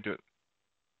 what do we do?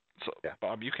 So, yeah.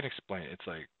 Bob, you can explain it. It's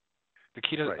like the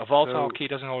key does, Right. a volatile key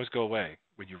doesn't always go away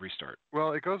when you restart.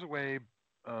 Well, it goes away,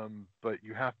 but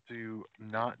you have to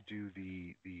not do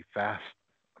the fast.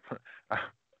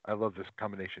 I love this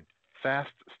combination: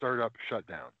 fast startup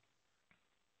shutdown.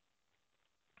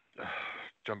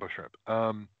 Jumbo shrimp.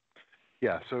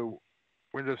 Yeah. So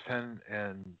Windows 10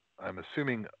 and I'm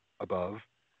assuming above.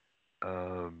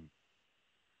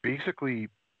 Basically,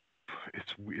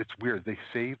 it's weird. They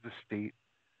save the state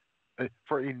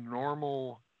for a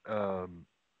normal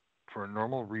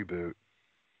reboot,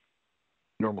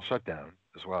 normal shutdown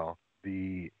as well.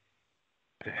 They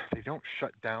don't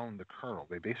shut down the kernel.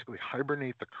 They basically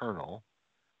hibernate the kernel.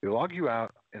 They log you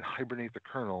out and hibernate the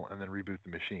kernel and then reboot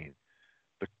the machine.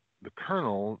 The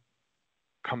kernel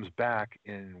comes back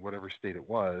in whatever state it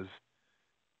was,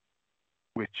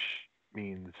 which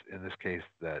means in this case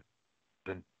that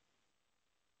the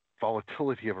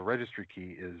volatility of a registry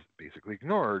key is basically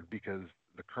ignored because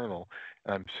the kernel,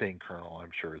 and I'm saying kernel,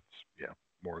 I'm sure it's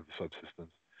more of the subsystems,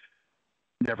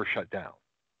 never shut down.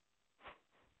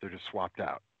 They're just swapped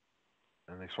out.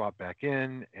 And they swap back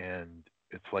in, and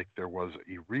it's like there was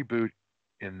a reboot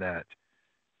in that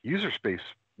user space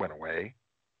went away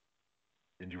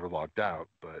and you were logged out,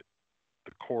 but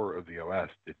the core of the OS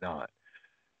did not.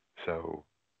 So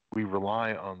we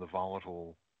rely on the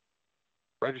volatile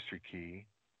registry key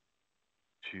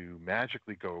to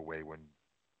magically go away when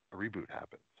a reboot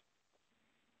happens.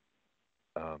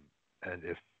 And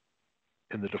if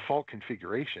in the default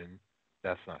configuration,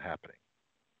 that's not happening.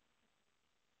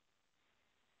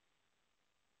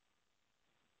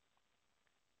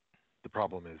 The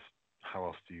problem is, how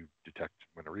else do you detect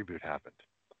when a reboot happened?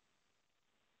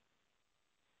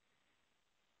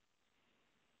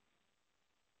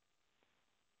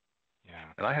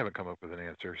 Yeah. And I haven't come up with an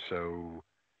answer, so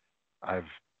I've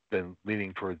been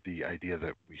leaning toward the idea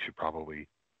that we should probably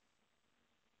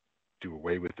do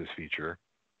away with this feature,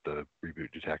 the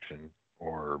reboot detection,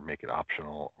 or or make it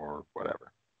optional or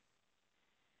whatever.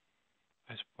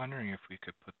 I was wondering if we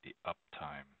could put the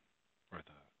uptime or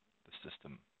the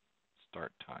system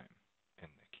start time in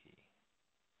the key.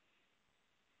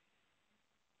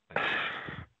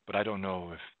 But I don't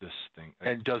know if this thing...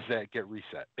 And does that get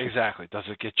reset? Exactly. Does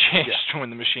it get changed when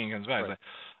the machine comes back? Right. Like,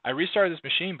 I restarted this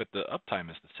machine, but the uptime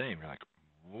is the same. You're like,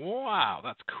 wow,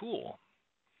 that's cool.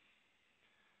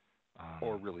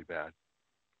 Or really bad.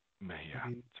 Yeah, I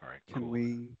mean, sorry. Can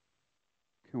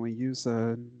Cool. we use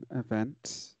an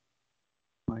event?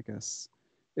 I guess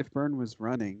if burn was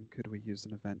running, could we use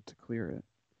an event to clear it?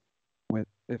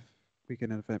 If we get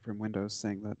an event from Windows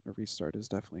saying that a restart is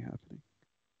definitely happening.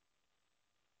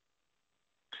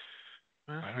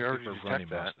 I We don't already think we're running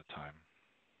detect that. most of the time.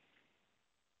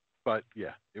 But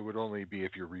yeah, it would only be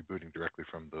if you're rebooting directly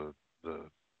from the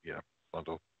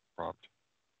bundle prompt.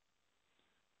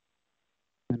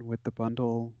 And would the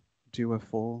bundle do a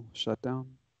full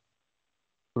shutdown?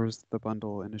 Or is the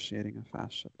bundle initiating a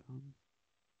fast shutdown?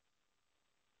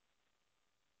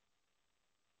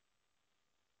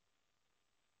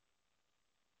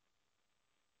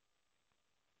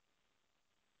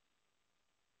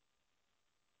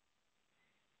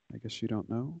 I guess you don't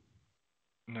know.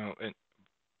 No,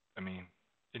 I mean,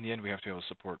 in the end, we have to be able to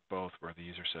support both, where the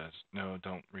user says, no,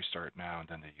 don't restart now, and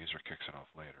then the user kicks it off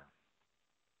later,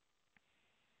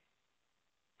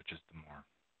 which is the more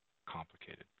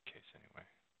complicated case anyway.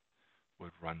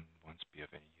 Would run once be of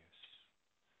any use?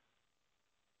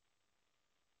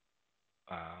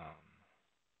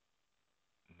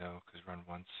 No, because run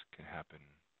once can happen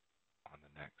on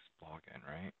the next login,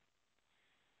 right?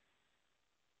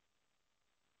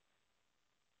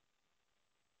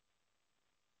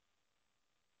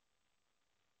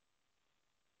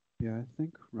 Yeah, I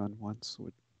think run once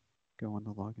would go on the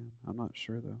login. I'm not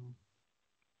sure though.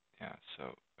 Yeah,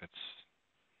 so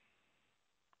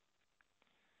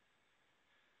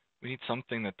we need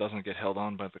something that doesn't get held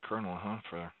on by the kernel,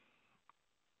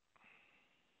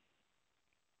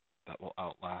 that will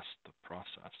outlast the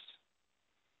process.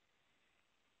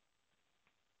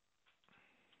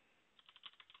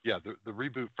 Yeah, the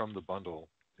reboot from the bundle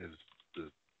is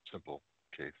the simple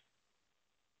case.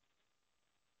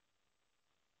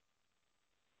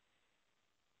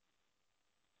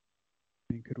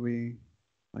 I mean, could we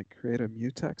create a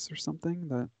mutex or something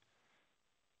that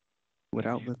would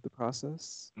outlive the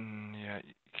process? Yeah,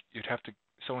 you'd have to.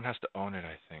 Someone has to own it,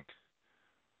 I think.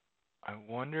 I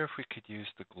wonder if we could use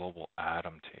the global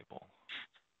atom table.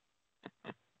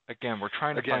 Again, we're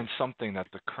trying to find something that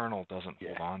the kernel doesn't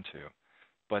hold on to.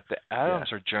 But the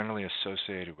atoms are generally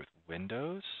associated with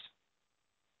Windows.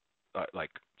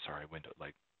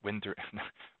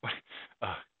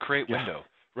 Create window,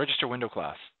 register window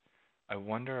class. I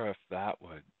wonder if that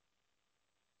would.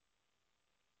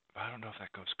 I don't know if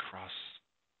that goes cross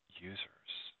users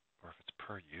or if it's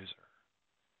per user.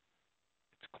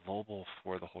 It's global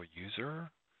for the whole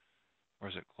user, or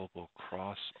is it global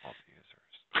across all the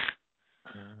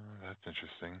users? That's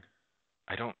interesting.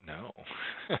 I don't know.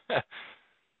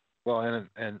 Well,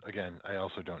 and again, I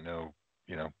also don't know.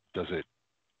 Does it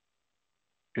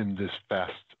in this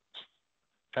fast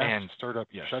startup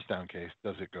shutdown case?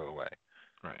 Does it go away?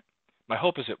 Right. My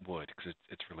hope is it would, because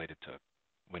it's related to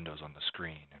Windows on the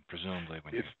screen, and presumably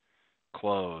when you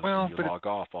close and you log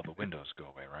off, all the windows go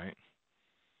away, right?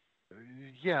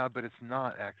 Yeah, but it's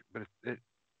not. But it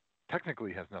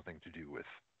technically has nothing to do with.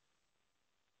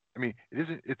 I mean, it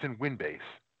isn't. It's in WinBase,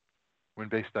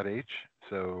 WinBase.h.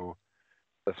 So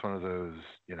that's one of those.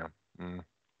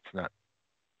 It's not.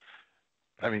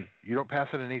 I mean, you don't pass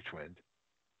it an hwind.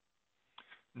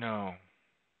 No,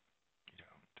 you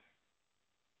don't.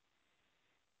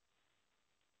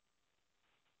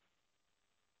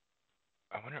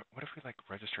 I wonder, what if we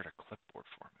registered a clipboard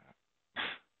format?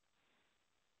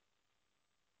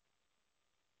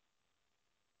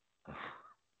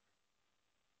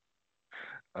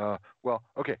 Well,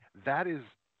 okay, that is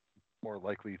more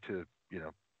likely to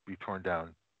be torn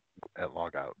down at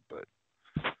logout, but.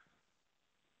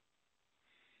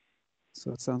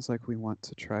 So it sounds like we want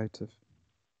to try to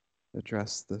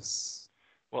address this.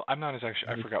 Well, I'm not as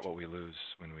actually. I forgot what we lose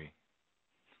when we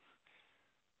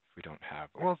don't have.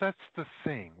 Well, that's the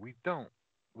thing. We don't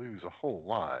lose a whole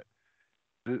lot.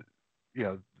 There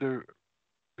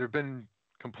have been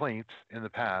complaints in the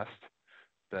past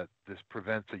that this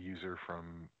prevents a user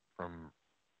from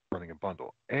running a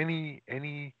bundle. Any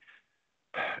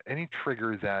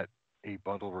trigger that a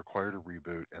bundle required a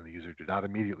reboot and the user did not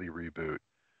immediately reboot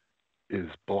is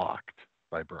blocked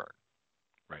by burn.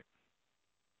 Right.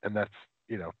 And that's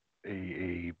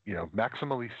a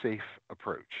maximally safe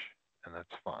approach, and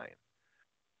that's fine.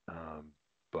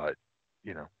 but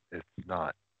it's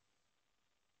not.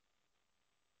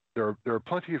 There are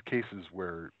plenty of cases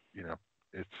where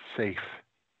it's safe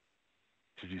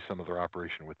to do some other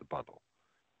operation with the bundle.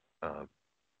 Uh,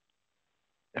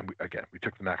 and we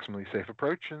took the maximally safe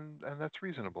approach, and that's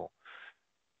reasonable,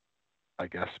 I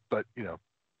guess. But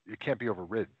it can't be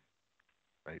overridden,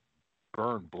 right?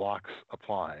 Burn blocks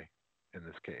apply in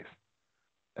this case,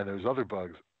 and there's other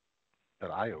bugs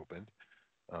that I opened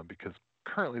because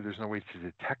currently there's no way to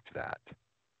detect that.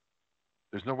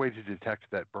 There's no way to detect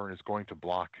that burn is going to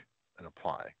block an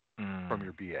apply from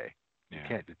your BA. You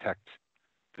can't detect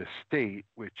the state,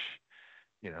 which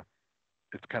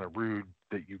it's kind of rude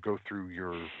that you go through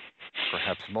your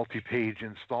perhaps multi-page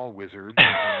install wizard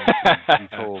only to be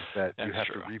told that you have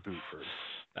to reboot first.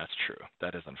 That's true.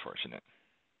 That is unfortunate.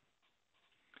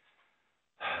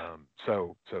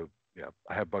 So yeah,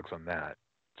 I have bugs on that.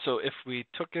 So if we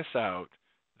took this out,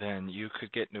 then you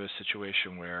could get into a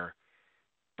situation where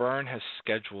burn has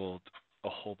scheduled a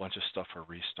whole bunch of stuff for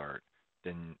restart,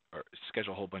 or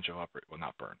schedule a whole bunch of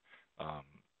not burn,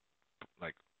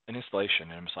 like an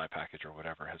installation, an MSI package or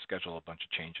whatever, has scheduled a bunch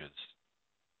of changes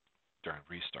during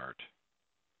restart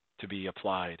to be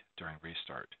applied during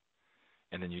restart.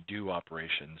 And then you do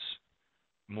operations,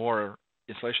 more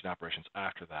installation operations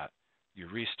after that. You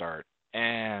restart,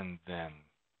 and then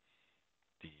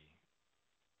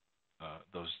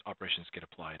those operations get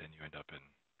applied, and you end up in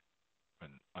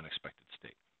an unexpected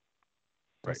state.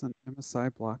 Doesn't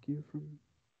MSI block you from?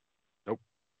 Nope.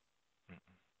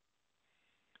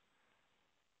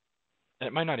 And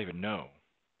it might not even know,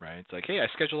 right? It's like, hey, I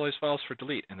schedule all these files for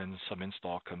delete, and then some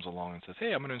install comes along and says,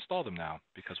 hey, I'm going to install them now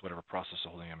because whatever process is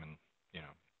holding them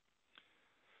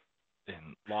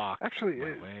in lock Actually,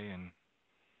 went away. And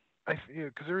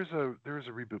because there is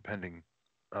a reboot pending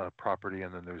property,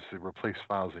 and then there's the replace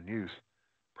files in use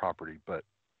property, but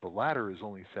the latter is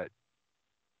only set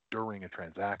during a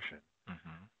transaction.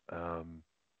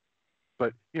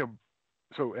 But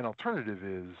so an alternative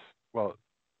is, well,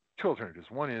 two alternatives.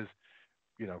 One is,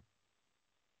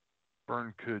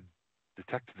 burn could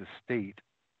detect the state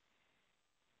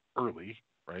early,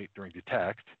 right, during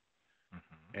detect,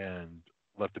 and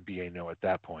let the BA know at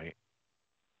that point,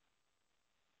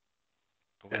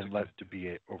 and let the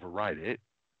BA override it.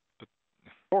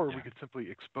 Or we could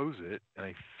simply expose it, and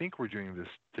I think we're doing this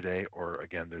today, or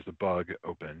again, there's a bug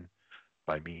open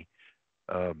by me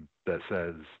that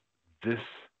says this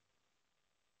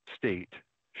state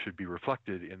should be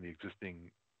reflected in the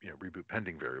existing reboot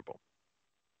pending variable.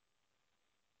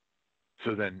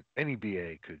 So then any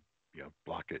BA could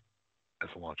block it as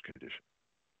a launch condition.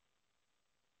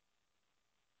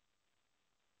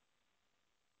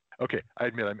 Okay, I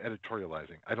admit I'm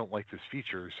editorializing. I don't like this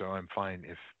feature, so I'm fine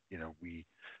if we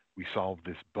solve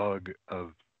this bug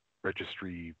of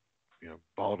registry,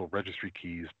 volatile registry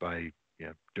keys by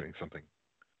doing something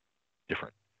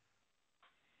different.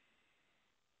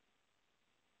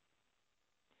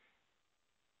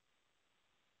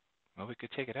 Well, we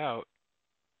could take it out.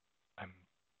 I'm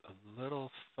a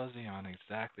little fuzzy on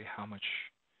exactly how much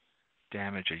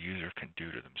damage a user can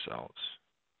do to themselves.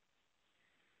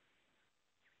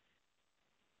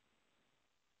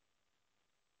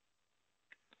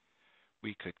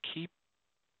 We could keep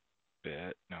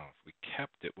it. No, if we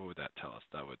kept it, what would that tell us?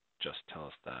 That would just tell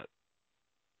us that,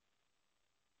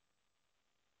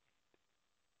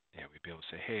 we'd be able to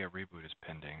say, hey, a reboot is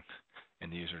pending.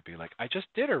 And the user would be like, I just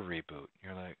did a reboot.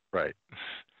 You're like, right.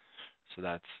 So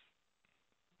that's,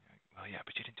 well, yeah,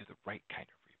 but you didn't do the right kind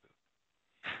of reboot.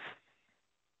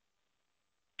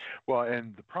 Well,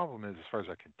 and the problem is, as far as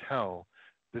I can tell,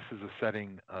 this is a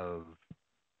setting of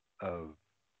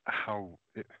how.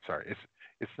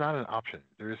 It's not an option.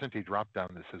 There isn't a drop down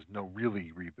that says no,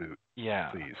 really reboot. Yeah.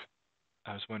 Please.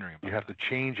 I was wondering about You have to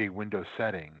change a Windows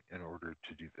setting in order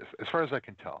to do this. As far as I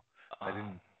can tell, I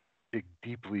didn't dig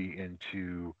deeply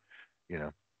into,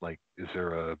 like, is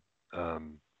there a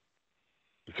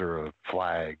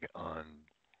flag on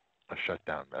a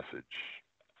shutdown message?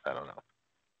 I don't know,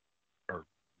 or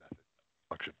method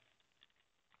function.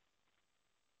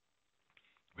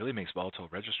 Really makes volatile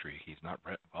registry keys not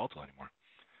volatile anymore.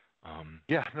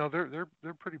 Yeah, no, they're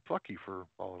pretty plucky for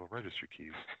volatile registry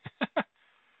keys.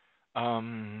 I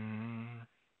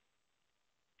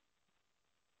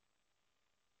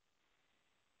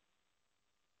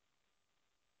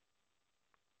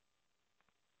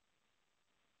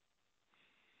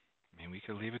mean, we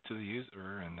could leave it to the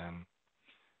user, and then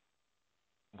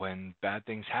when bad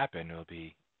things happen, it'll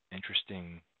be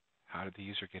interesting. How did the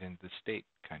user get into the state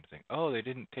kind of thing? Oh, they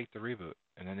didn't take the reboot,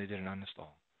 and then they did an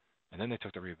uninstall, and then they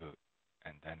took the reboot,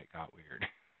 and then it got weird.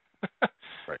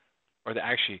 Right. Or they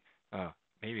actually,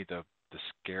 maybe the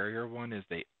scarier one is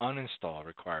they uninstall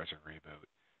requires a reboot,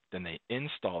 then they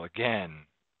install again,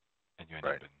 and you end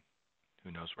up Right. in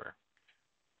who knows where.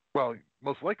 Well,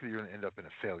 most likely you're going to end up in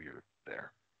a failure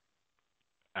there.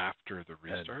 After the And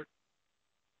restart?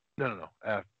 no.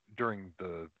 During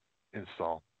the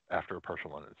install, after a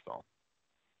partial uninstall.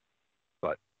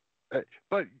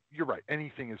 But you're right.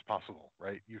 Anything is possible,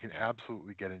 right? You can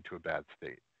absolutely get into a bad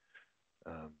state.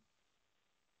 Um,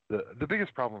 the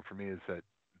biggest problem for me is that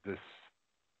this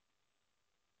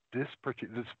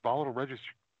volatile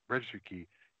registry key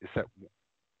is set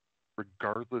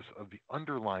regardless of the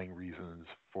underlying reasons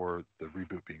for the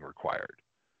reboot being required,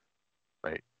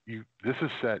 right? This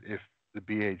is set if the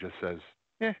BA just says,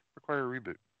 require a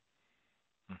reboot.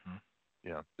 Mm-hmm.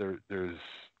 There's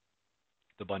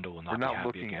The bundle will we're not be not happy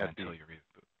looking again at until you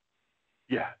reboot.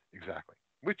 Yeah, exactly.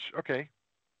 Which, okay,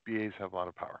 BAs have a lot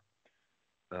of power.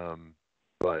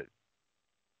 But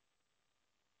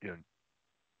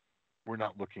we're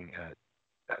not looking at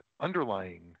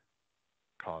underlying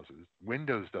causes.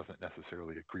 Windows doesn't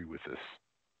necessarily agree with this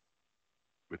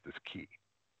key.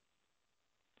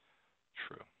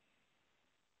 True.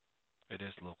 It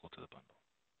is local to the bundle.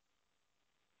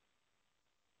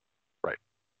 Right.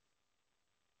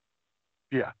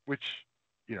 Yeah, which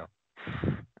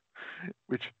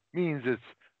which means it's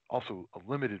also a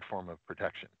limited form of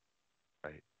protection,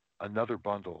 right? Another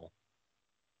bundle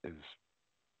has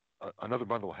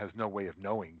no way of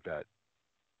knowing that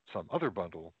some other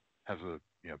bundle has a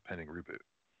pending reboot.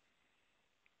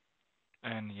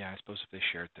 And yeah, I suppose if they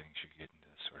shared things, you could get into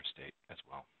this sort of state as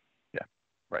well. Yeah,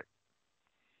 right.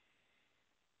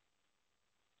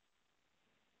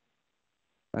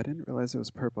 I didn't realize it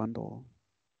was per bundle.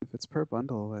 If it's per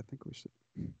bundle, I think we should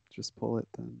just pull it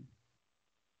then.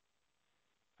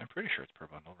 I'm pretty sure it's per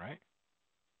bundle, right?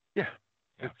 Yeah.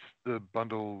 It's the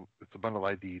bundle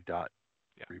ID dot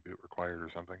Yeah. reboot required or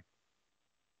something.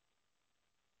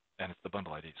 And it's the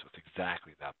bundle ID, so it's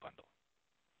exactly that bundle.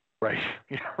 Right.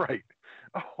 Yeah, right.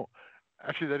 Oh,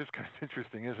 actually, that is kind of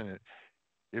interesting, isn't it?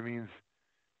 It means,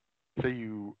 say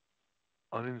you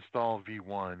uninstall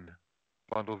V1,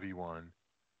 bundle V1,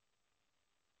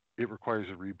 it requires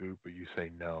a reboot, but you say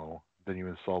no. Then you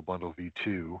install bundle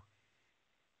V2.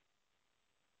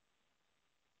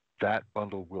 That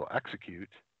bundle will execute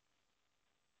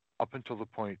up until the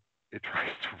point it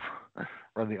tries to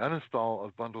run the uninstall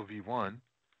of bundle V1.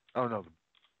 Oh, no.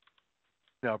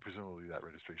 Now, presumably, that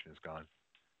registration is gone.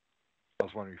 I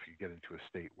was wondering if you get into a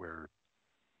state where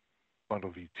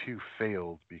bundle V2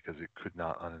 failed because it could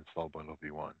not uninstall bundle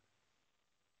V1.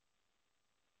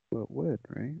 Well, it would,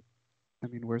 right? I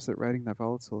mean, where's it writing that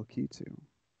volatile key to?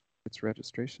 It's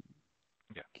registration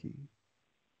key.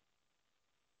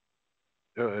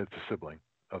 It's a sibling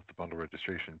of the bundle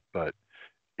registration. But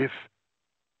if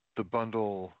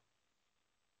bundle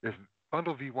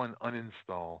V1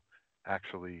 uninstall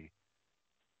actually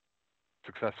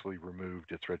successfully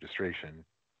removed its registration,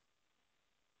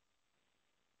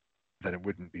 then it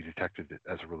wouldn't be detected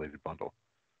as a related bundle.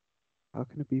 How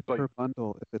can it be per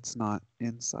bundle if it's not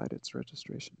inside its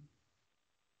registration?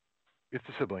 It's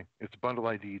a sibling. It's bundle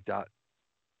ID dot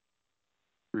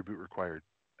reboot required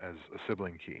as a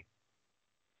sibling key.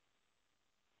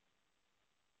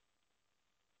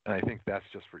 And I think that's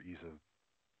just for ease of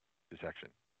detection.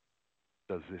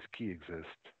 Does this key exist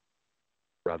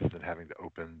rather than having to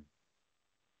open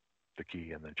the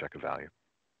key and then check a value?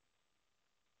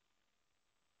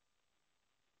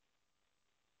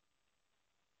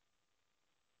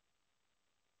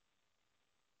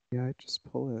 Yeah, I just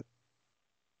pull it.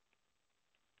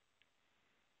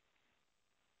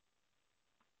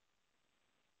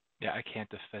 Yeah, I can't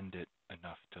defend it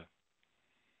enough to.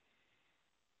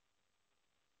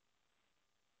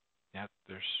 Yeah,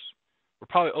 we're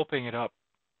probably opening it up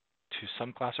to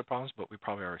some class of problems, but we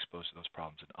probably are exposed to those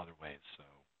problems in other ways. So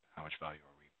how much value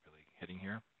are we really hitting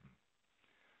here?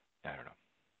 Yeah, I don't know.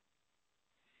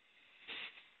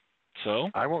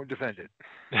 So? I won't defend it.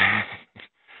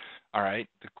 All right.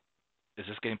 Is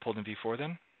this getting pulled in V4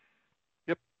 then?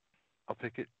 Yep. I'll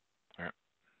take it.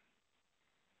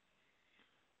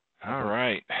 All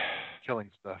right.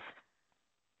 Killing stuff.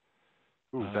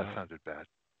 Ooh, that sounded bad.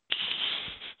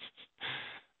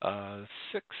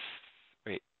 6.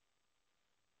 Wait.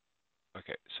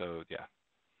 Okay, so yeah.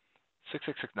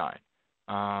 6669.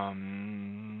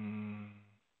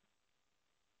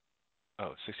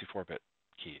 64-bit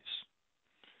keys.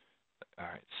 All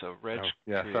right, so reg. Oh,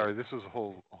 yeah, sorry. This was a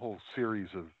whole series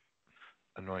of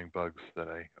annoying bugs that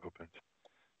I opened.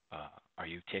 Are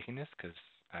you taking this? Because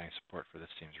adding support for this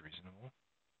seems reasonable.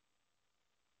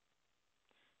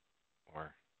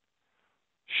 Or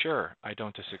Sure, I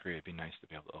don't disagree. It'd be nice to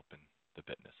be able to open the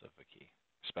bitness of a key,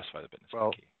 specify the bitness of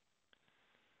Well, the key.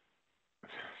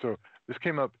 so this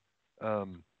came up,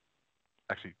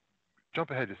 actually,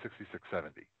 jump ahead to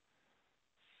 6670.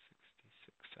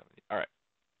 6670. All right.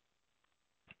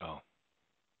 Oh.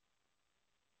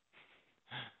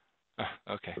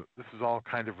 Okay. So this is all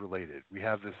kind of related. We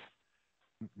have this,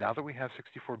 now that we have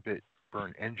 64-bit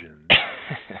burn engines,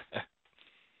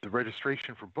 the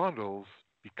registration for bundles,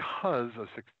 because of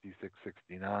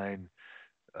 6669,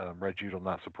 Regutal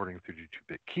not supporting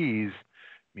 32-bit keys,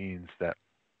 means that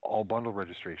all bundle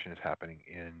registration is happening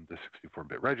in the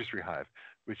 64-bit registry hive,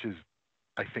 which is,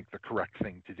 I think, the correct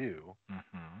thing to do.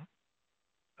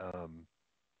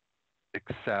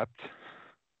 Except,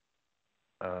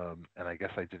 and I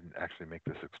guess I didn't actually make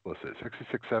this explicit,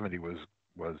 6670 was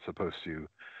supposed to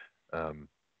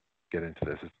get into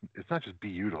this. It's not just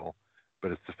butyl,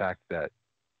 but it's the fact that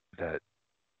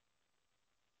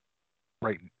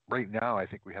right now I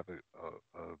think we have a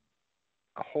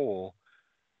hole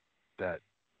that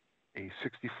a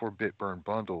 64-bit burn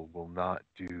bundle will not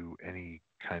do any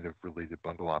kind of related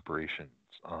bundle operations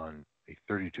on a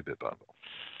 32-bit bundle.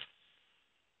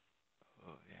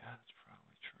 Oh, yeah, that's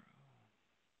probably true.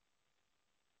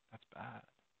 That's bad.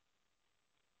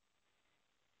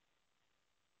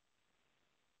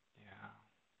 Yeah.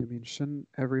 I mean, shouldn't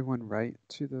everyone write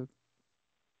to the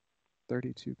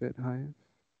 32-bit hive?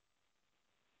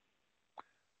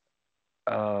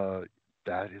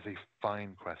 That is a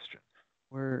fine question.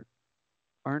 Or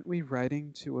aren't we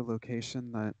writing to a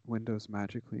location that Windows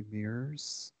magically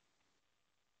mirrors?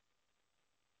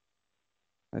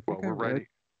 I think Well, we're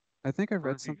I think I burn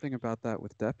read something about that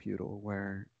with deputal,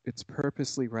 where it's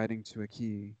purposely writing to a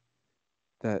key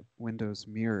that Windows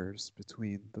mirrors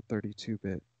between the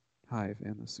 32-bit hive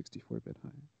and the 64-bit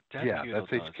hive. yeah, Deputal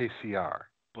that's does, HKCR,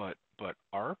 but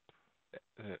ARP,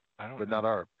 I don't but know. not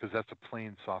ARP, because that's a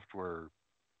plain software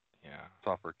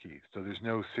key. So there's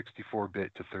no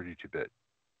 64-bit to 32-bit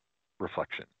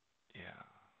reflection. Yeah.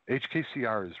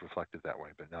 HKCR is reflected that way,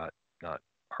 but not ARP.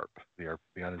 The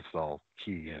uninstall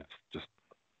key is just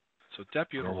So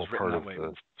deputal normal was written part that of way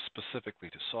the. specifically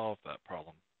to solve that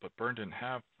problem, but Burn didn't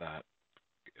have that.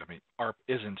 I mean, ARP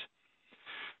isn't.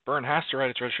 Burn has to write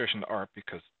its registration to ARP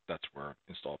because that's where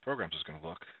install programs is going to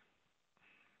look.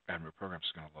 Admin programs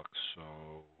is going to look. So,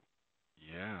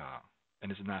 yeah.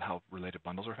 And isn't that how related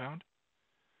bundles are found?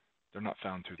 They're not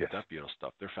found through the Yes, deputal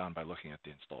stuff. They're found by looking at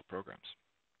the installed programs.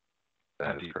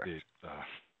 that is correct.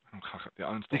 The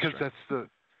uninstall Because string. that's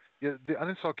the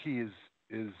uninstall key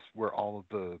is where all of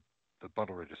the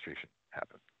bundle registration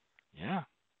happens. Yeah.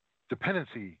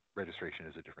 Dependency registration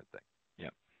is a different thing.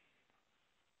 Yep.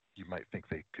 You might think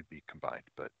they could be combined,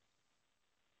 but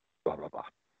blah blah blah.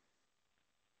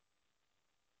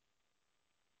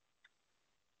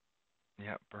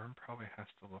 Yeah, Burn probably has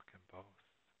to look in both.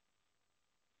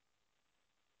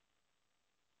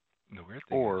 The weird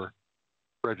thing Or is,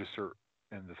 register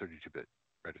in the 32-bit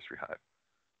registry hive.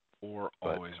 or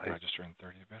But always register in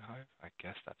 30-bit hive. I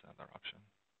guess that's another option.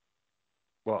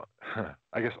 Well,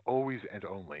 I guess always and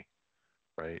only,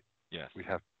 right? Yes. We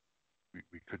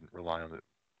couldn't rely on the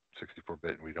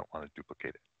 64-bit, and we don't want to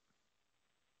duplicate it.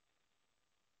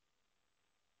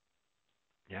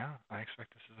 Yeah, I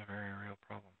expect this is a very real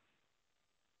problem.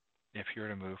 If you were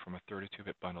to move from a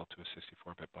 32-bit bundle to a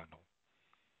 64-bit bundle,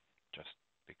 just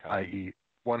because. I.e.,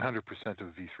 100% of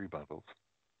V3 bundles.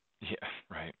 Yeah,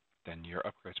 right. Then your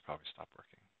upgrades probably stop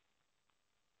working.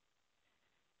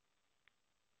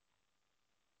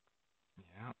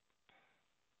 Yeah.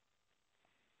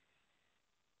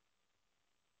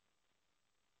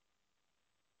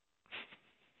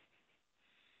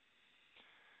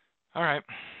 All right.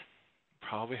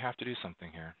 Probably have to do something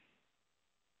here.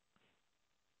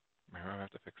 Maybe I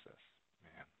have to fix this.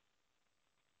 Man.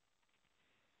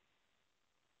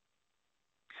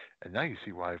 And now you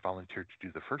see why I volunteered to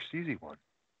do the first easy one.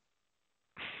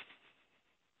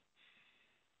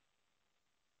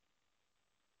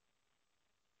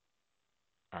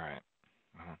 All right.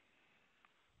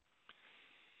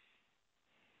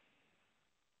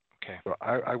 Okay. So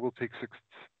I will take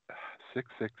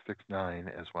 6669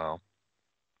 as well.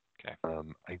 Okay.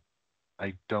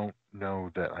 I don't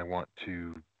know that I want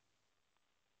to.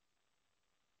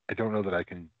 I don't know that I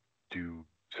can do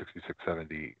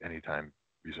 6670 anytime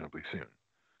reasonably soon.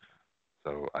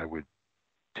 So I would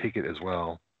take it as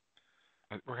well.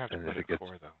 We're going to have to put it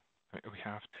core, though. I mean, we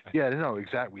have to. Yeah, no,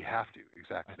 exactly. We have to.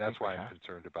 Exactly. That's why I'm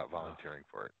concerned about volunteering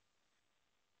for it.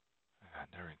 I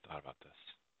never even thought about this.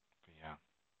 But yeah.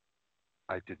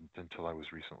 I didn't until I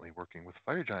was recently working with a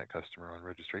FireGiant customer on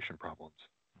registration problems.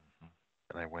 Mm-hmm.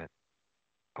 And I went,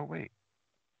 oh, wait,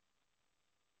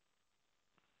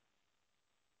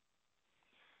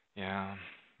 Yeah,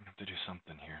 I have to do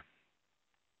something here.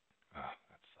 Oh,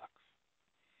 that sucks.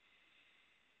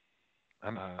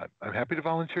 I'm happy to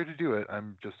volunteer to do it.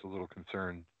 I'm just a little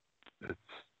concerned.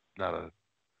 It's not a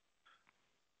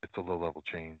it's a low level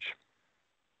change.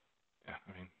 Yeah,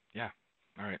 I mean, yeah.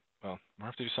 All right. Well, we'll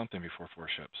have to do something before 4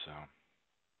 ships, so.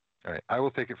 All right, I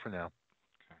will take it for now.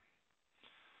 Okay.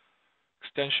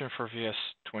 Extension for VS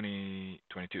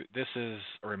 2022. This is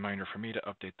a reminder for me to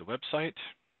update the website,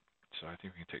 so I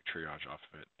think we can take triage off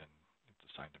of it, and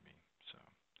it's assigned to me, so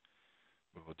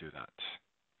we will do that.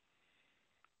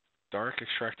 Dark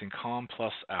extracting COM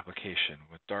Plus application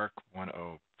with Dark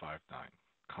 1059.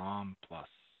 COM Plus.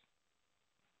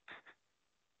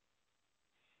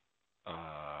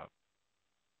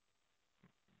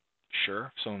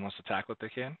 Sure, if someone wants to tackle it, they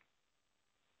can.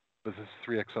 But this is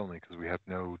 3x only because we have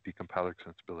no decompiler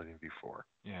extensibility in v4.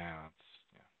 Yeah,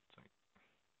 it's like,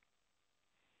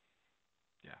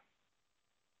 yeah.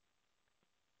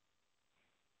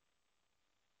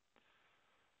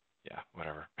 Yeah,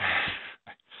 whatever.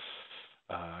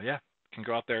 Yeah, can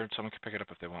go out there and someone can pick it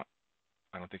up if they want.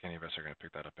 I don't think any of us are going to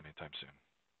pick that up anytime soon.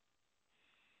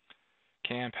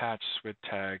 Can patch, SWID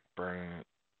tag, burn,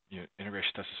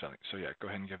 integration test is failing. So yeah, go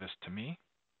ahead and give this to me.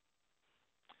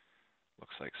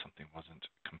 Looks like something wasn't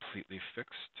completely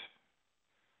fixed.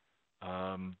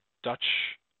 Dutch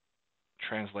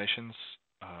translations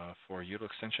for util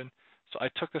extension. So I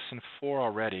took this in 4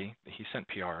 already. He sent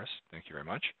PRs. Thank you very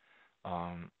much.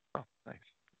 Oh, nice.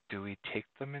 Do we take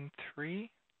them in 3?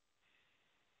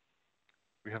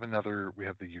 We have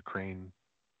the Ukraine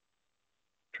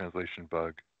translation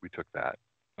bug. We took that.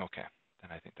 Okay,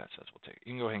 then I think that says we'll take it.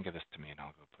 You can go ahead and give this to me, and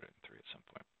I'll go put it in 3 at some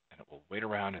point. And it will wait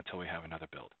around until we have another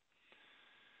build.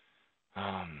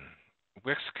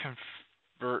 WiX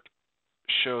convert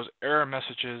shows error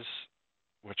messages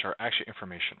which are actually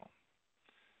informational.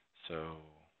 So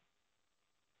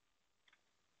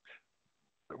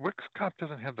WiX cop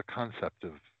doesn't have the concept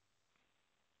of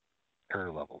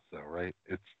error levels, though, right?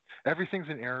 It's everything's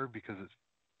an error because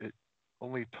it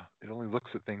only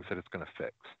looks at things that it's going to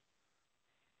fix.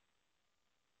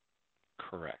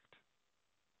 correct.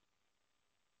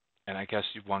 And I guess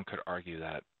one could argue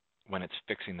that when it's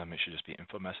fixing them, it should just be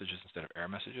info messages instead of error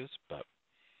messages, but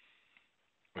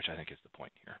which I think is the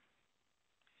point here.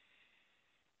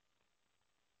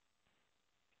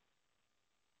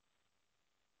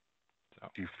 So,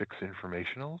 do you fix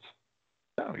informationals?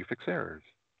 No, you fix errors.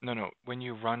 No. When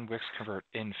you run WiX convert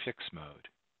in fix mode,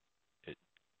 it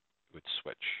would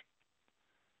switch.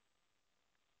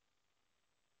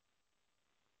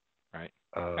 Right?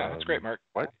 Yeah, that's great, Mark.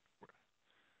 What?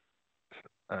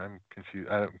 I'm confused.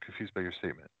 I'm confused by your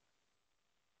statement.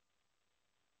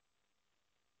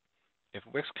 If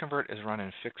WiX convert is run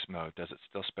in fix mode, does it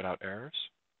still spit out errors?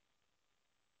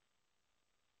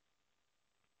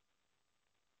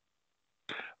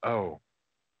 Oh,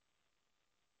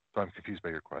 so I'm confused by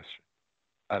your question.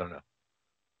 I don't know.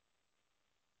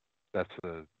 That's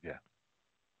yeah.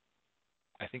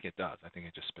 I think it does. I think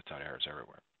it just spits out errors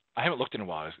everywhere. I haven't looked in a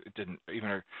while. It didn't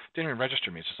even register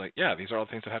me. It's just like, yeah, these are all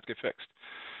the things that have to get fixed.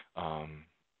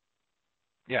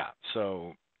 Yeah.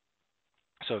 So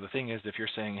the thing is, if you're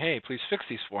saying, hey, please fix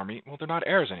these for me, well, they're not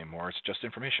errors anymore. It's just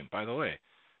information. By the way,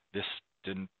 this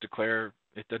didn't declare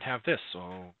it didn't have this,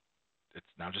 so it's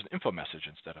now just an info message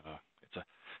instead of it's a.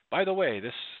 By the way,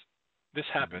 this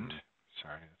happened. Mm-hmm.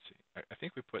 Sorry, let's see. I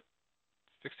think we put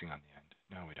fixing on the end.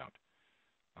 No, we don't.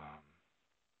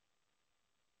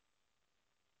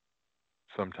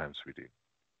 Sometimes we do.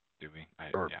 Do we?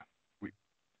 Yeah.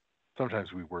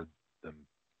 Sometimes we word them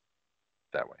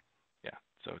that way. Yeah.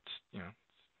 So it's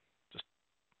just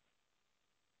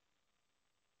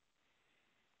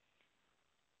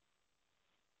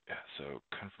yeah. So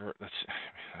convert. Let's see.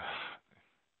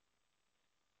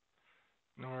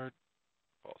 Ignored.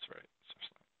 False. Right.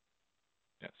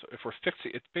 Yeah. So if we're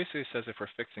fixing, it basically says if we're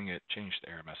fixing it, change the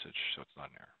error message so it's not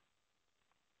an error.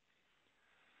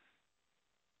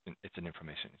 It's an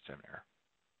information instead of an error,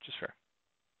 which is fair,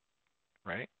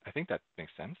 right? I think that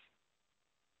makes sense.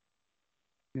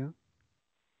 Yeah.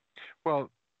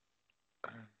 Well,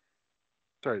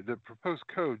 sorry, the proposed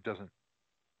code doesn't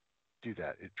do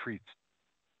that. It treats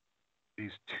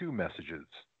these 2 messages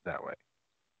that way,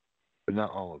 but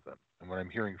not all of them. And what I'm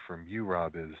hearing from you,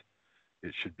 Rob, is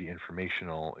it should be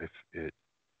informational if it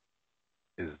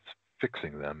is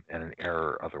fixing them and an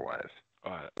error otherwise,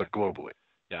 but globally.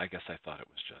 Yeah, I guess I thought it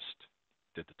was just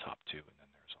did the top 2 and then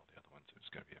there's all the other ones. It was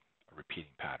going to be a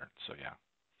repeating pattern. So yeah.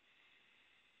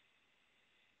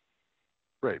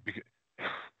 Right. Because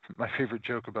my favorite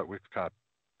joke about WiXCop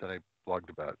that I blogged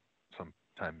about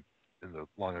sometime in the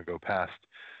long ago past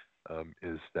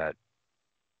is that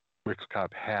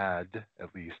WiXCop had,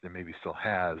 at least, and maybe still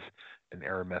has, an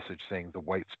error message saying the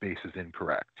white space is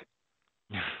incorrect.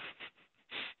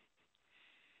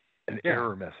 An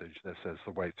error message that says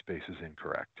the white space is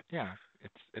incorrect. Yeah,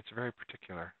 it's very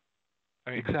particular.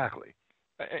 I mean, exactly.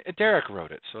 Derek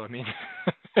wrote it, so I mean.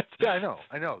 Yeah,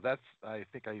 I know. That's. I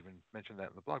think I even mentioned that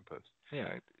in the blog post.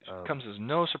 Yeah, it comes as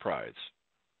no surprise.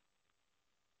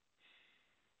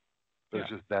 But it's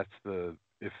just that's the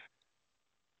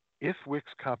if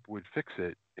WiXCop would fix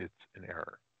it, it's an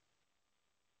error.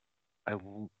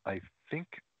 I think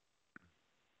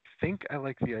I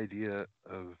like the idea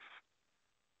of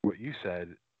what you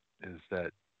said is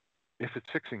that if it's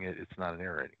fixing it, it's not an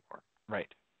error anymore.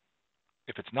 Right.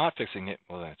 If it's not fixing it,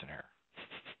 well, then it's an error.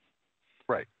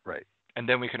 Right. And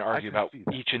then we can argue about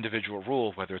each individual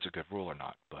rule, whether it's a good rule or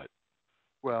not. But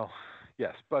well,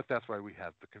 yes, but that's why we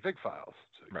have the config files.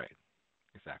 So right.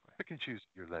 Exactly. You can choose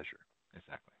your leisure.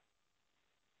 Exactly.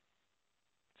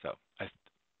 So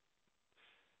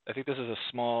I think this is a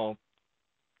small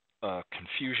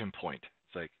confusion point.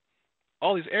 It's like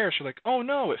all these errors. You're like, oh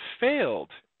no, it failed,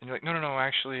 and you're like, no,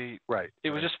 actually, it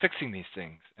was just fixing these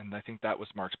things. And I think that was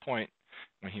Mark's point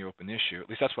when he opened the issue. At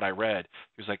least that's what I read.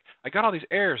 He was like, I got all these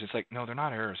errors. It's like, no, they're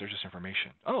not errors. They're just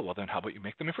information. Oh, well then, how about you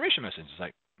make them information messages? It's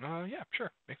like, yeah,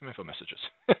 sure, make them info messages.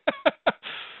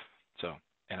 So,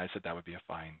 and I said that would be a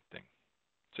fine thing.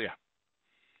 So yeah,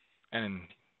 and then,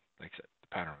 like I said, the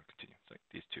pattern would continue. It's like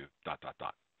these two ...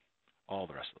 all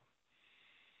the rest of them.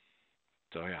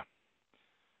 So yeah.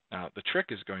 Now the trick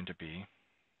is going to be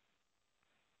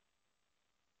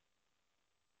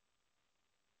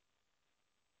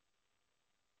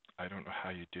I don't know how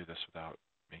you do this without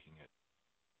making it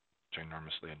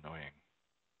ginormously annoying.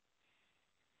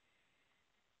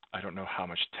 I don't know how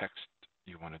much text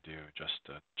you want to do just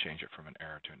to change it from an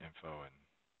error to an info, and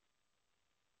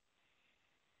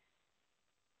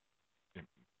it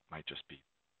might just be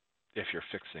if you're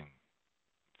fixed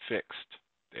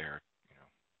the error,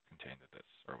 contained at this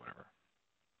or whatever.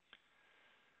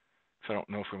 So I don't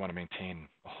know if we want to maintain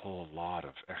a whole lot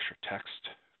of extra text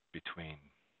between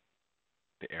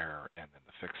the error and then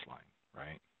the fix line,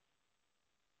 right?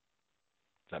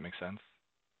 Does that make sense?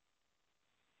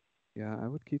 Yeah, I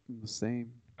would keep them the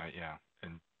same. Yeah,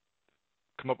 and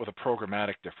come up with a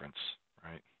programmatic difference,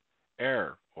 right?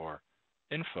 Error or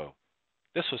info.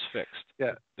 This was fixed.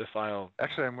 Yeah. The file.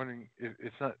 Actually, I'm wondering if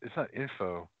it's not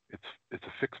info. It's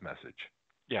a fix message.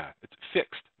 Yeah, it's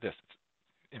fixed. It's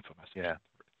info message. Yeah.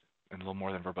 And a little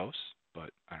more than verbose, but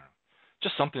I don't know.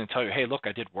 Just something to tell you, hey, look,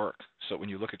 I did work. So when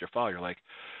you look at your file, you're like,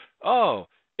 oh,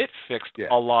 it fixed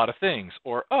a lot of things,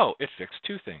 or oh, it fixed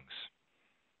two things.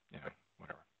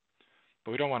 Whatever.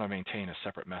 But we don't want to maintain a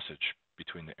separate message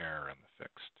between the error and the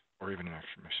fixed, or even an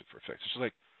extra message for fixed. It's just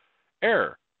like,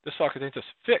 error, this file contains this.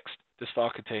 Fixed, this file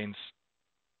contains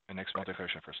an XML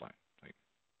declaration first line. Like,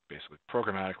 basically,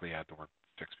 programmatically add the word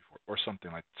fixed before, or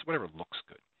something like this, whatever looks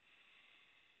good.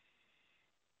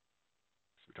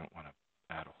 So we don't want to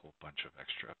add a whole bunch of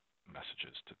extra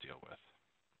messages to deal with.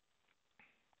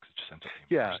 Because it just ends up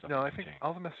being more stuff I think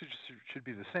all the messages should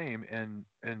be the same, and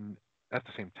at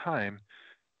the same time,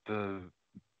 the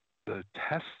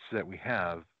tests that we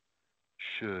have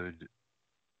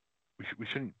we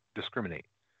shouldn't discriminate.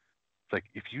 It's like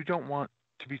if you don't want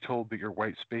to be told that your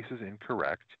white space is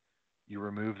incorrect, you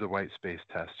remove the white space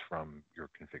test from your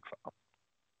config file.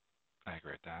 I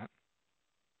agree with that.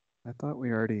 I thought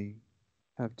we already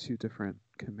have two different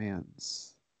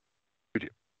commands. We do.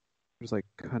 There's like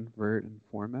convert and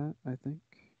format, I think.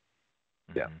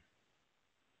 Yeah.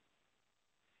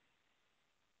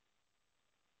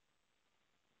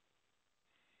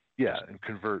 Yeah, and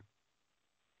convert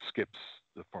skips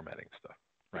the formatting stuff,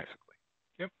 basically.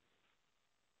 Yep.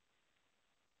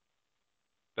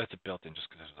 That's a built-in just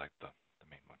because it's like the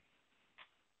main one.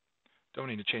 Don't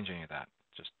need to change any of that.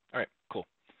 Just, all right, cool.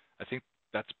 I think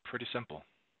that's pretty simple.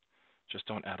 Just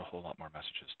don't add a whole lot more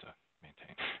messages to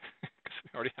maintain because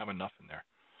we already have enough in there.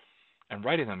 And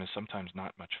writing them is sometimes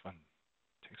not much fun.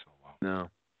 It takes a while. No.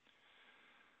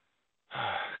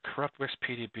 Corrupt WiX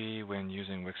PDB when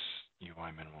using WiX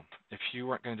UI minimal. If you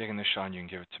weren't going to dig in this, Sean, you can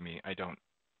give it to me. I don't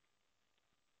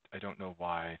know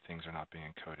why things are not being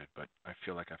encoded, but I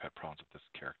feel like I've had problems with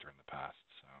this character in the past.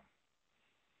 So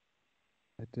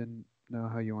I didn't know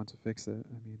how you want to fix it.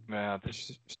 I mean, yeah,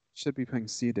 should be putting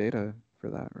C data for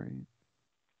that, right?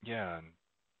 Yeah.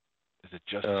 Is it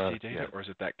just C data, or is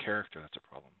it that character that's a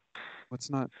problem?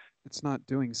 Well, it's not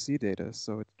doing C data,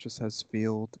 so it just has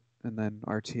field and then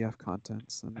RTF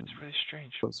contents. And that's really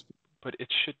strange. Those. But it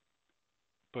should.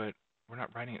 But we're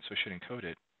not writing it, so it should encode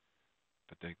it.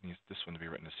 but they need this one to be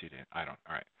written to CD. I don't.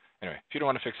 All right. Anyway, if you don't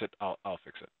want to fix it, I'll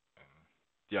fix it.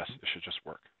 Yes, it should just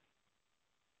work.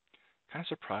 Kind of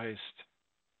surprised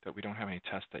that we don't have any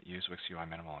tests that use WiX UI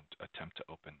minimal and attempt to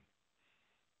open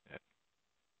it,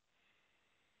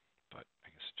 but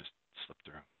I guess it just slipped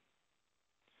through.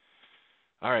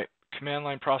 All right, command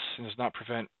line processing does not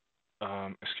prevent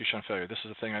execution failure. This is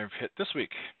the thing I've hit this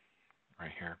week,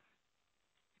 right here.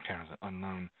 Kind of an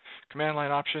unknown command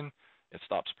line option. It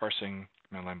stops parsing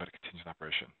command line, but it continues in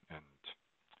operation. And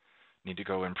need to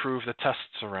go improve the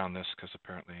tests around this because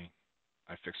apparently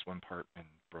I fixed one part and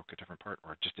broke a different part,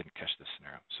 or just didn't catch this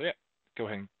scenario. So yeah, go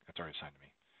ahead. It's already assigned to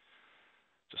me.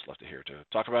 Just left it here to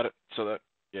talk about it. So that,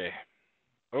 yay.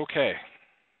 Okay.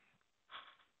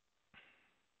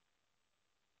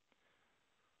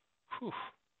 Whew.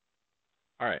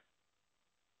 All right.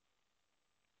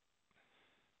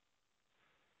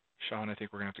 Sean, I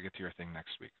think we're going to have to get to your thing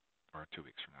next week, or 2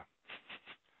 weeks from now.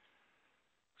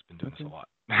 It's been doing this a lot.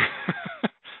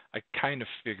 I kind of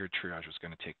figured triage was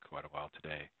going to take quite a while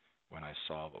today when I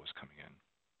saw what was coming in.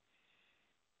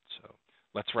 So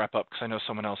let's wrap up because I know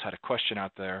someone else had a question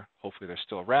out there. Hopefully they're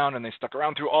still around and they stuck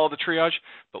around through all the triage,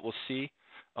 but we'll see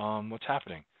what's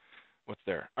happening, what's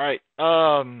there. All right.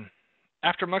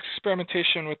 After much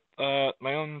experimentation with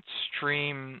my own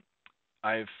stream,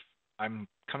 I'm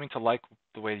coming to like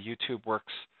the way YouTube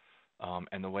works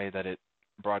and the way that it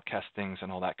broadcasts things and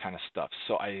all that kind of stuff.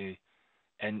 So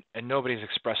and nobody's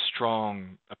expressed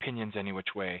strong opinions any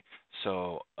which way.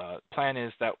 So plan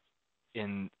is that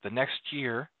in the next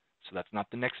year, so that's not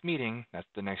the next meeting, that's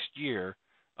the next year,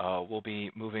 we'll be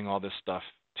moving all this stuff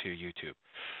to YouTube.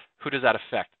 Who does that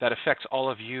affect? That affects all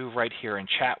of you right here in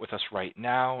chat with us right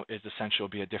now. It essentially will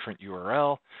be a different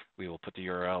URL. We will put the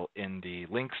URL in the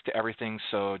links to everything,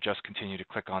 so just continue to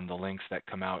click on the links that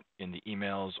come out in the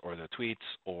emails or the tweets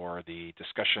or the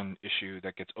discussion issue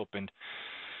that gets opened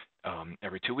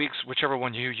every 2 weeks. Whichever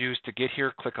one you use to get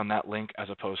here, click on that link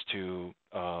as opposed to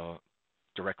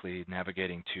directly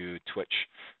navigating to Twitch.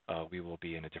 We will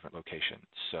be in a different location.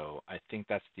 So I think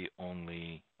that's the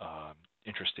only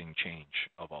interesting change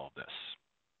of all of this.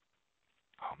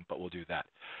 But we'll do that.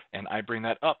 And I bring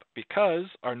that up because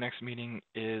our next meeting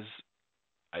is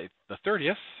the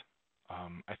 30th.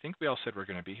 I think we all said we're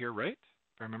going to be here, right?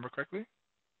 If I remember correctly.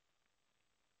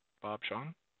 Bob,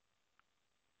 Sean?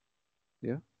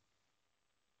 Yeah.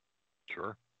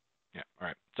 Sure. Yeah, all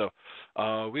right.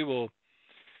 So we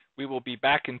will be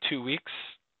back in 2 weeks,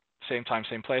 same time,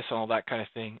 same place, and all that kind of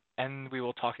thing. And we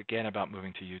will talk again about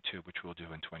moving to YouTube, which we'll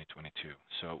do in 2022.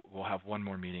 So we'll have one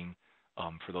more meeting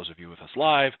for those of you with us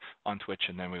live on Twitch,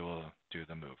 and then we will do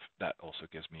the move. That also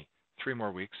gives me 3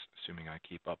 more weeks, assuming I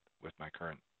keep up with my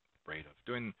current rate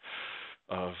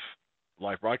of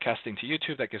live broadcasting to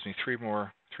YouTube. That gives me 3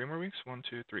 more weeks. 1,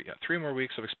 2, 3. Yeah, 3 more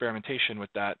weeks of experimentation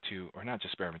with that or not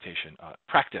just experimentation,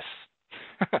 practice.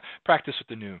 Practice with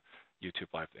the new YouTube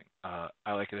live thing.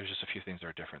 I like it. There's just a few things that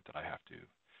are different that I have to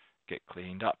get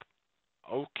cleaned up.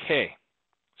 Okay,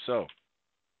 so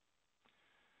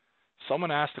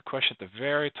someone asked a question at the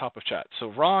very top of chat.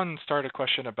 So Ron started a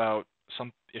question about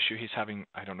some issue he's having.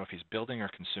 I don't know if he's building or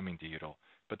consuming DUDL,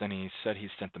 but then he said he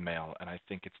sent the mail, and I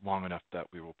think it's long enough that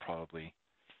we will probably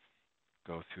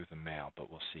go through the mail,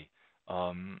 but we'll see.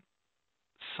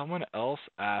 Someone else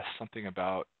asked something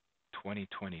about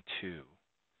 2022,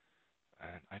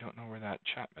 and I don't know where that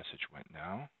chat message went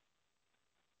now.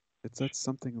 It said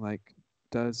something like,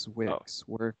 does WiX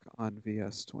work on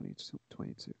VS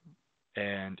 2022?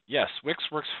 And yes, WiX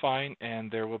works fine,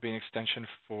 and there will be an extension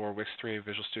for WiX 3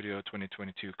 Visual Studio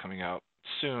 2022 coming out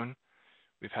soon.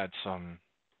 We've had some,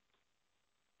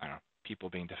 I don't know, people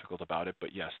being difficult about it,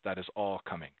 but yes, that is all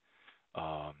coming.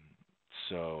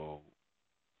 So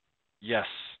yes,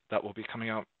 that will be coming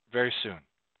out very soon,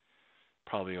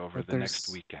 probably over the next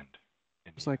weekend.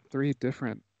 There's like 3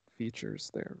 different features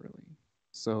there, really.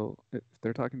 So if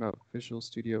they're talking about Visual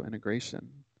Studio integration,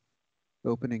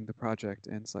 opening the project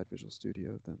inside Visual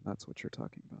Studio, then that's what you're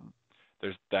talking about.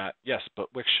 There's that, yes,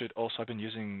 but WiX should also, I've been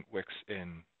using WiX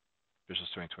in Visual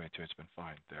Studio 2022, it's been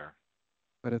fine there.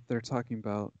 But if they're talking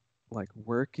about like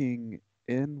working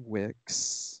in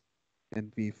WiX in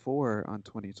V4 on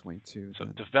 2022, so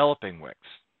then developing WiX.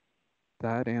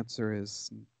 That answer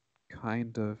is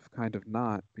kind of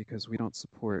not, because we don't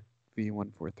support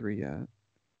V143 yet.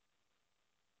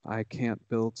 I can't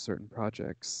build certain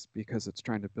projects because it's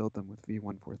trying to build them with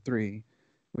V143,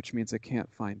 which means it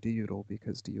can't find DUDL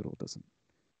because DUDL doesn't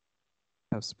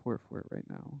have support for it right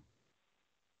now.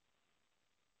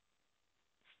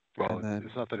 Well,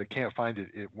 it's not that it can't find it,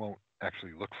 it won't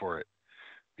actually look for it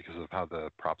because of how the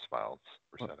props files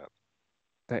were set up.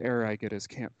 the error I get is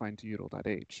can't find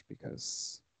dutal.h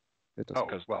because it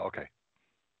doesn't. Oh, well, okay.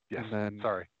 Yes.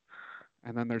 Sorry.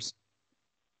 And then there's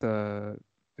the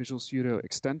Visual Studio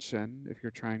extension. If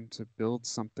you're trying to build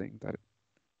something that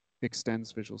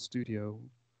extends Visual Studio,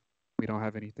 we don't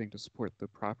have anything to support the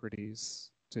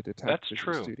properties to detect That's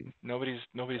Visual true. Studio. Nobody's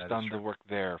That is done the true. work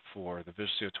there for the Visual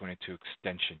Studio 22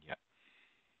 extension yet.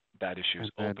 That issue is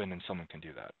And then open, and someone can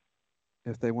do that.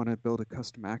 if they want to build a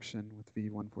custom action with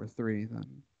V143,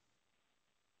 then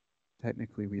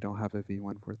technically we don't have a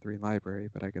V143 library,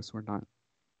 but I guess we're not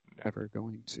Yeah. ever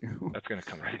going to. That's going to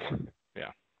come in 4.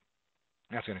 Yeah.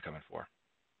 That's going to come in 4.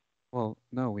 Well,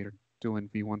 no, we're doing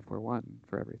V141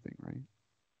 for everything, right?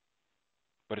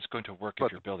 But it's going to work But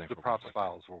if you're building the for props 1.3.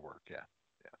 files will work, yeah.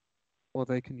 Well,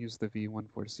 they can use the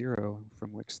V140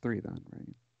 from WiX 3 then,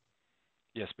 right?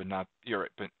 Yes, but not, you're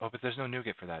right, but there's no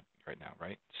NuGet for that right now,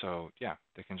 right? So yeah,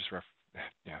 they can just yeah,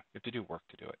 you have to do work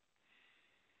to do it.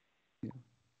 Yeah.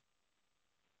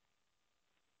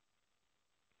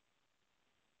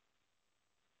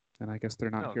 And I guess they're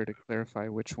not here to clarify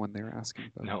which one they were asking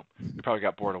about. No, they probably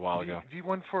got bored a while ago.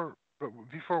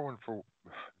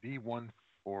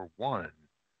 V141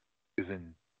 is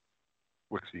in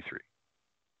WiX v3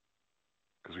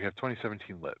 because we have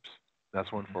 2017 libs.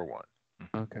 That's 141.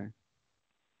 Okay.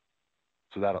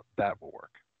 So that will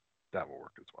work. That will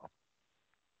work as well.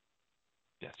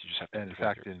 Yes, you just have to. And in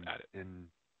fact, in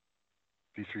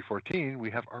v314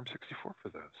 we have ARM64 for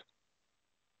those.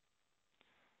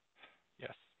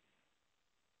 Yes.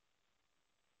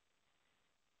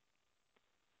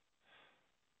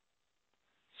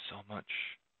 So much,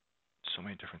 so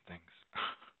many different things.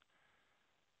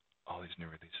 All these new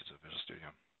releases of Visual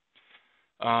Studio.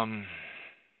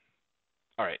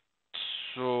 All right.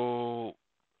 So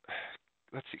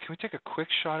let's see. Can we take a quick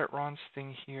shot at Ron's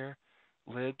thing here?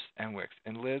 Libs and WiX.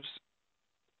 In libs,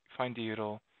 find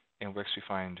dutal. In WiX, we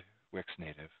find WiX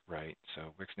native, right?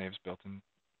 So WiX native is built in.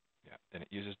 Yeah. Then it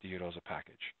uses dutal as a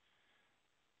package.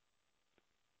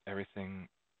 Everything.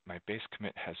 My base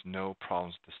commit has no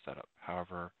problems with the setup.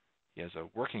 However, he has a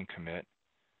working commit.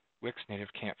 WiX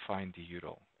native can't find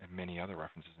dutal and many other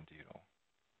references in dutal.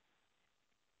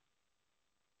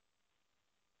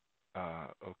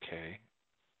 Okay.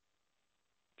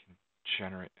 Can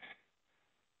generate.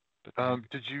 But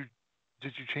did you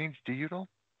change dutal?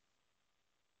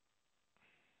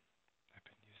 I've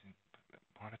been using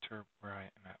monitor where I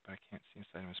am at, but I can't see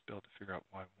inside of his build to figure out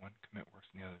why one commit works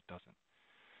and the other doesn't.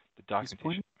 The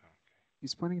documentation.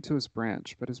 He's pointing to his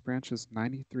branch, but his branch is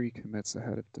 93 commits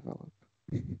ahead of develop.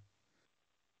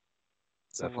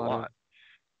 That's a lot.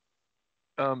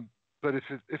 But if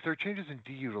there are changes in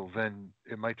dutal, then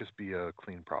it might just be a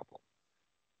clean problem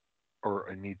or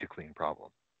a need to clean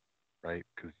problem, right?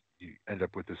 Because you end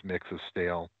up with this mix of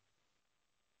stale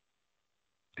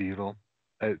dutal.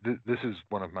 This is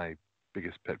one of my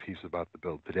biggest pet peeves about the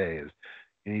build today is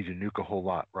you need to nuke a whole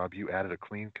lot. Rob, you added a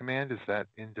clean command. Is that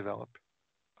in develop?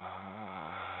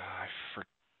 I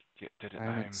forget. Did it? I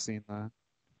haven't seen that.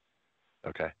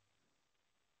 Okay.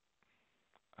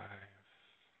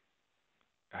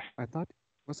 I thought,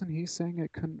 wasn't he saying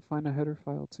it couldn't find a header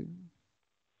file too?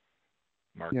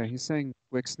 Mark. Yeah, he's saying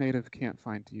WiX native can't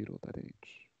find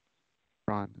dutal.h.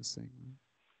 Ron is saying that.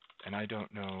 And I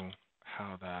don't know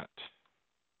how that.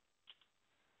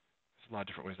 There's a lot of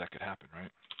different ways that could happen,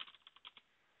 right?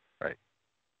 Right.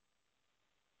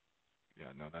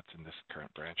 Yeah, no, that's in this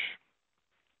current branch.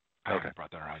 I haven't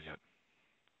brought that around yet.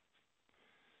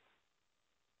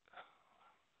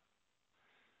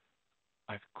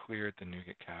 I've cleared the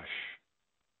NuGet cache.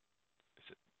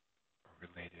 Is it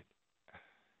related?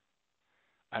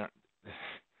 I don't.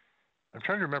 I'm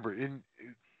trying to remember. In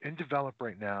develop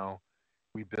right now,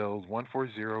 we build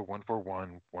 140,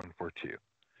 141, 142.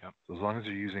 Yep. So as long as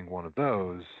you're using one of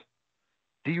those,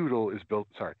 dutal is built.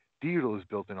 Sorry, dutal is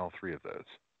built in all three of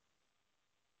those.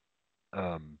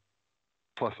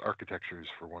 Plus architectures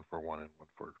for 141 and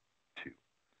 142.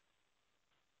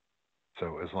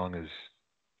 So as long as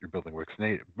you're building WiX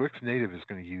native is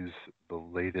going to use the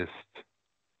latest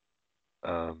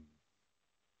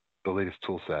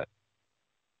tool set.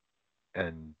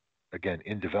 And again,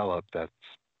 in develop, that's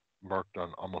marked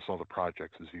on almost all the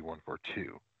projects as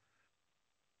V142.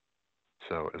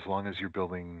 So as long as you're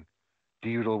building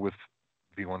dutal with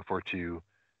V142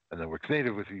 and then WiX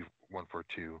native with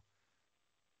V142,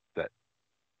 that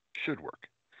should work.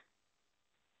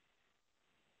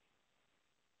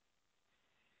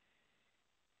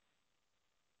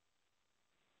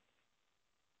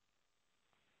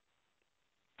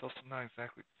 It's also not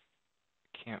exactly.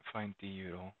 Can't find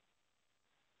dutal.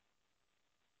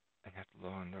 And you have to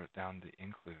lower down the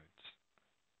includes.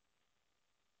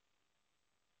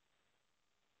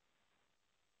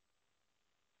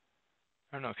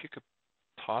 I don't know if you could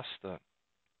toss the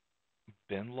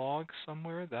bin log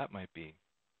somewhere. That might be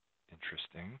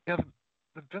interesting. Yeah,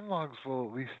 the bin logs will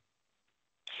at least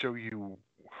show you,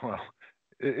 well,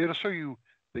 it'll show you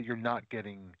that you're not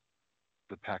getting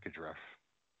the package ref.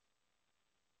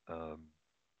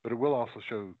 But it will also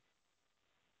show,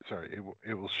 sorry,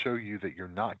 it will show you that you're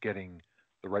not getting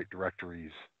the right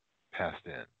directories passed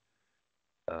in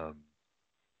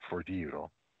for dutil.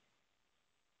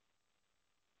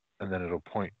 And then it'll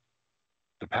point,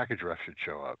 the package ref should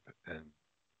show up and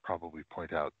probably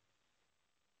point out,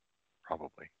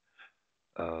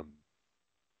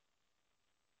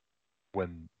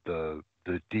 when the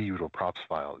dutil props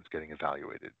file is getting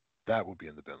evaluated. That will be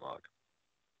in the bin log.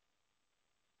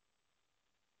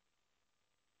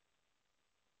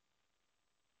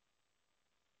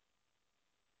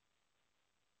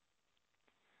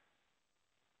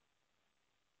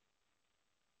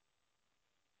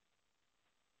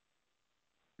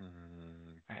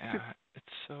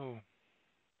 It's so.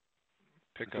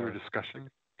 Is there a discussion?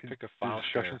 Pick a Do file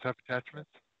discussions share. have attachments?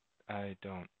 I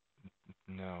don't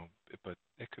know, but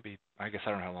it could be. I guess I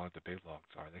don't know how long the big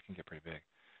logs are. They can get pretty big.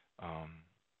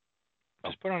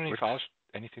 Just put on any files,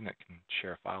 anything that can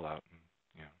share a file out, and,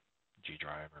 you know, G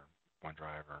Drive or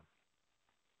OneDrive or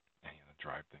any of the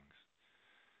drive things.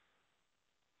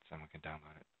 Someone can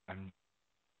download it.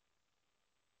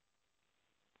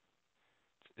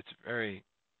 It's very.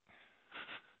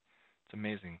 It's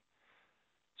amazing.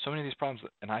 So many of these problems,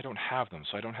 and I don't have them,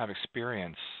 so I don't have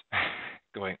experience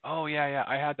going, oh, yeah,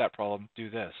 I had that problem, do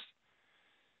this.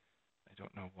 I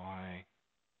don't know why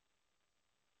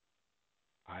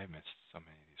I missed so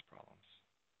many of these problems.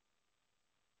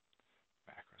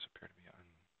 Macros appear to be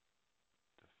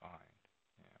undefined,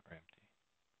 or empty.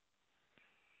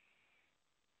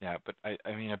 Yeah, but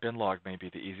I mean, a bin log may be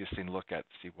the easiest thing to look at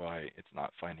to see why it's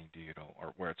not finding dutil,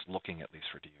 or where it's looking at least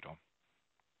for dutil.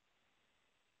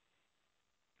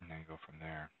 And then go from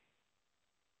there.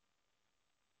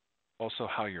 Also,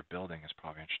 how you're building is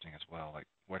probably interesting as well. Like,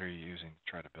 what are you using to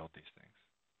try to build these things?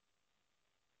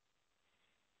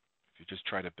 If you just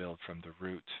try to build from the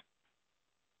root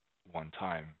one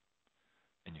time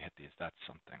and you hit these, that's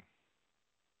something.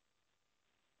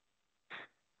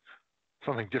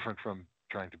 Something different from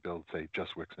trying to build, say,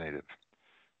 just WiX native.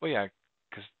 Well, yeah,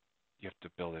 because you have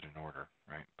to build it in order,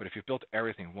 right? But if you've built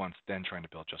everything once, then trying to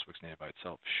build just WiX native by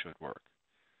itself should work.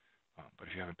 But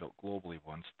if you haven't built globally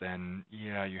once, then,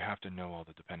 yeah, you have to know all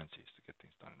the dependencies to get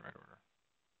things done in the right order,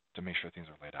 to make sure things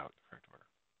are laid out in the correct order,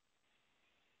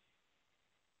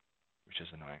 which is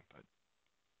annoying, but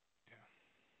yeah.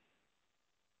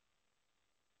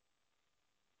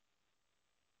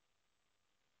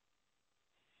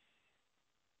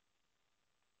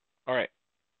 All right.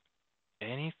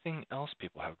 Anything else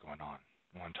people have going on?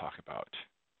 Want to talk about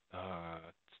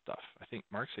stuff? I think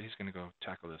Mark said he's going to go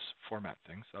tackle this format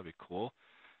thing, so that'll be cool.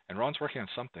 And Ron's working on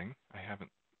something. I haven't,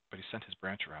 but he sent his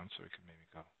branch around, so we can maybe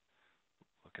go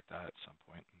look at that at some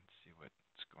point and see what's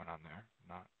going on there.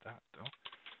 Not that though.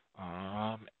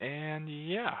 And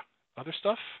yeah, other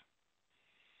stuff.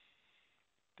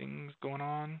 Things going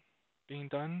on, being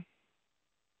done.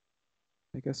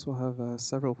 I guess we'll have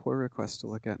several pull requests to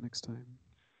look at next time.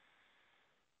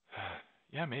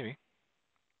 Yeah, maybe.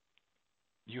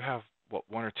 You have, what,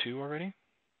 1 or 2 already?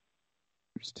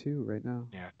 There's 2 right now.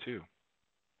 Yeah, 2.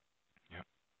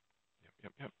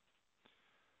 Yep.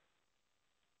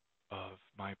 Of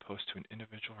my post to an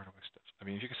individual or to WiX devs. I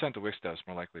mean, if you can send it to WiX devs,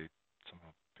 more likely someone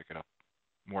will pick it up.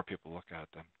 More people look at it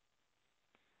then.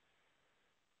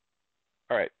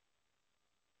 All right.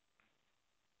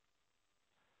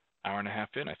 Hour and a half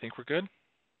in, I think we're good.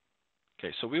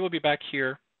 Okay, so we will be back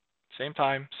here, same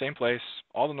time, same place,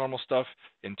 all the normal stuff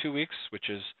in 2 weeks, which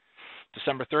is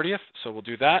December 30th. So we'll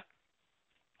do that.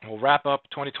 We'll wrap up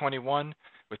 2021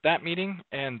 with that meeting,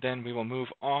 and then we will move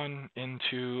on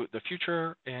into the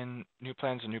future in new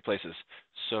plans and new places.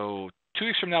 So 2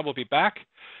 weeks from now, we'll be back,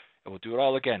 and we'll do it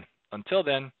all again. Until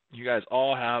then, you guys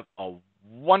all have a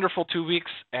wonderful 2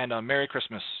 weeks and a Merry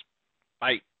Christmas.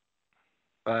 Bye.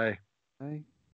 Bye. Bye.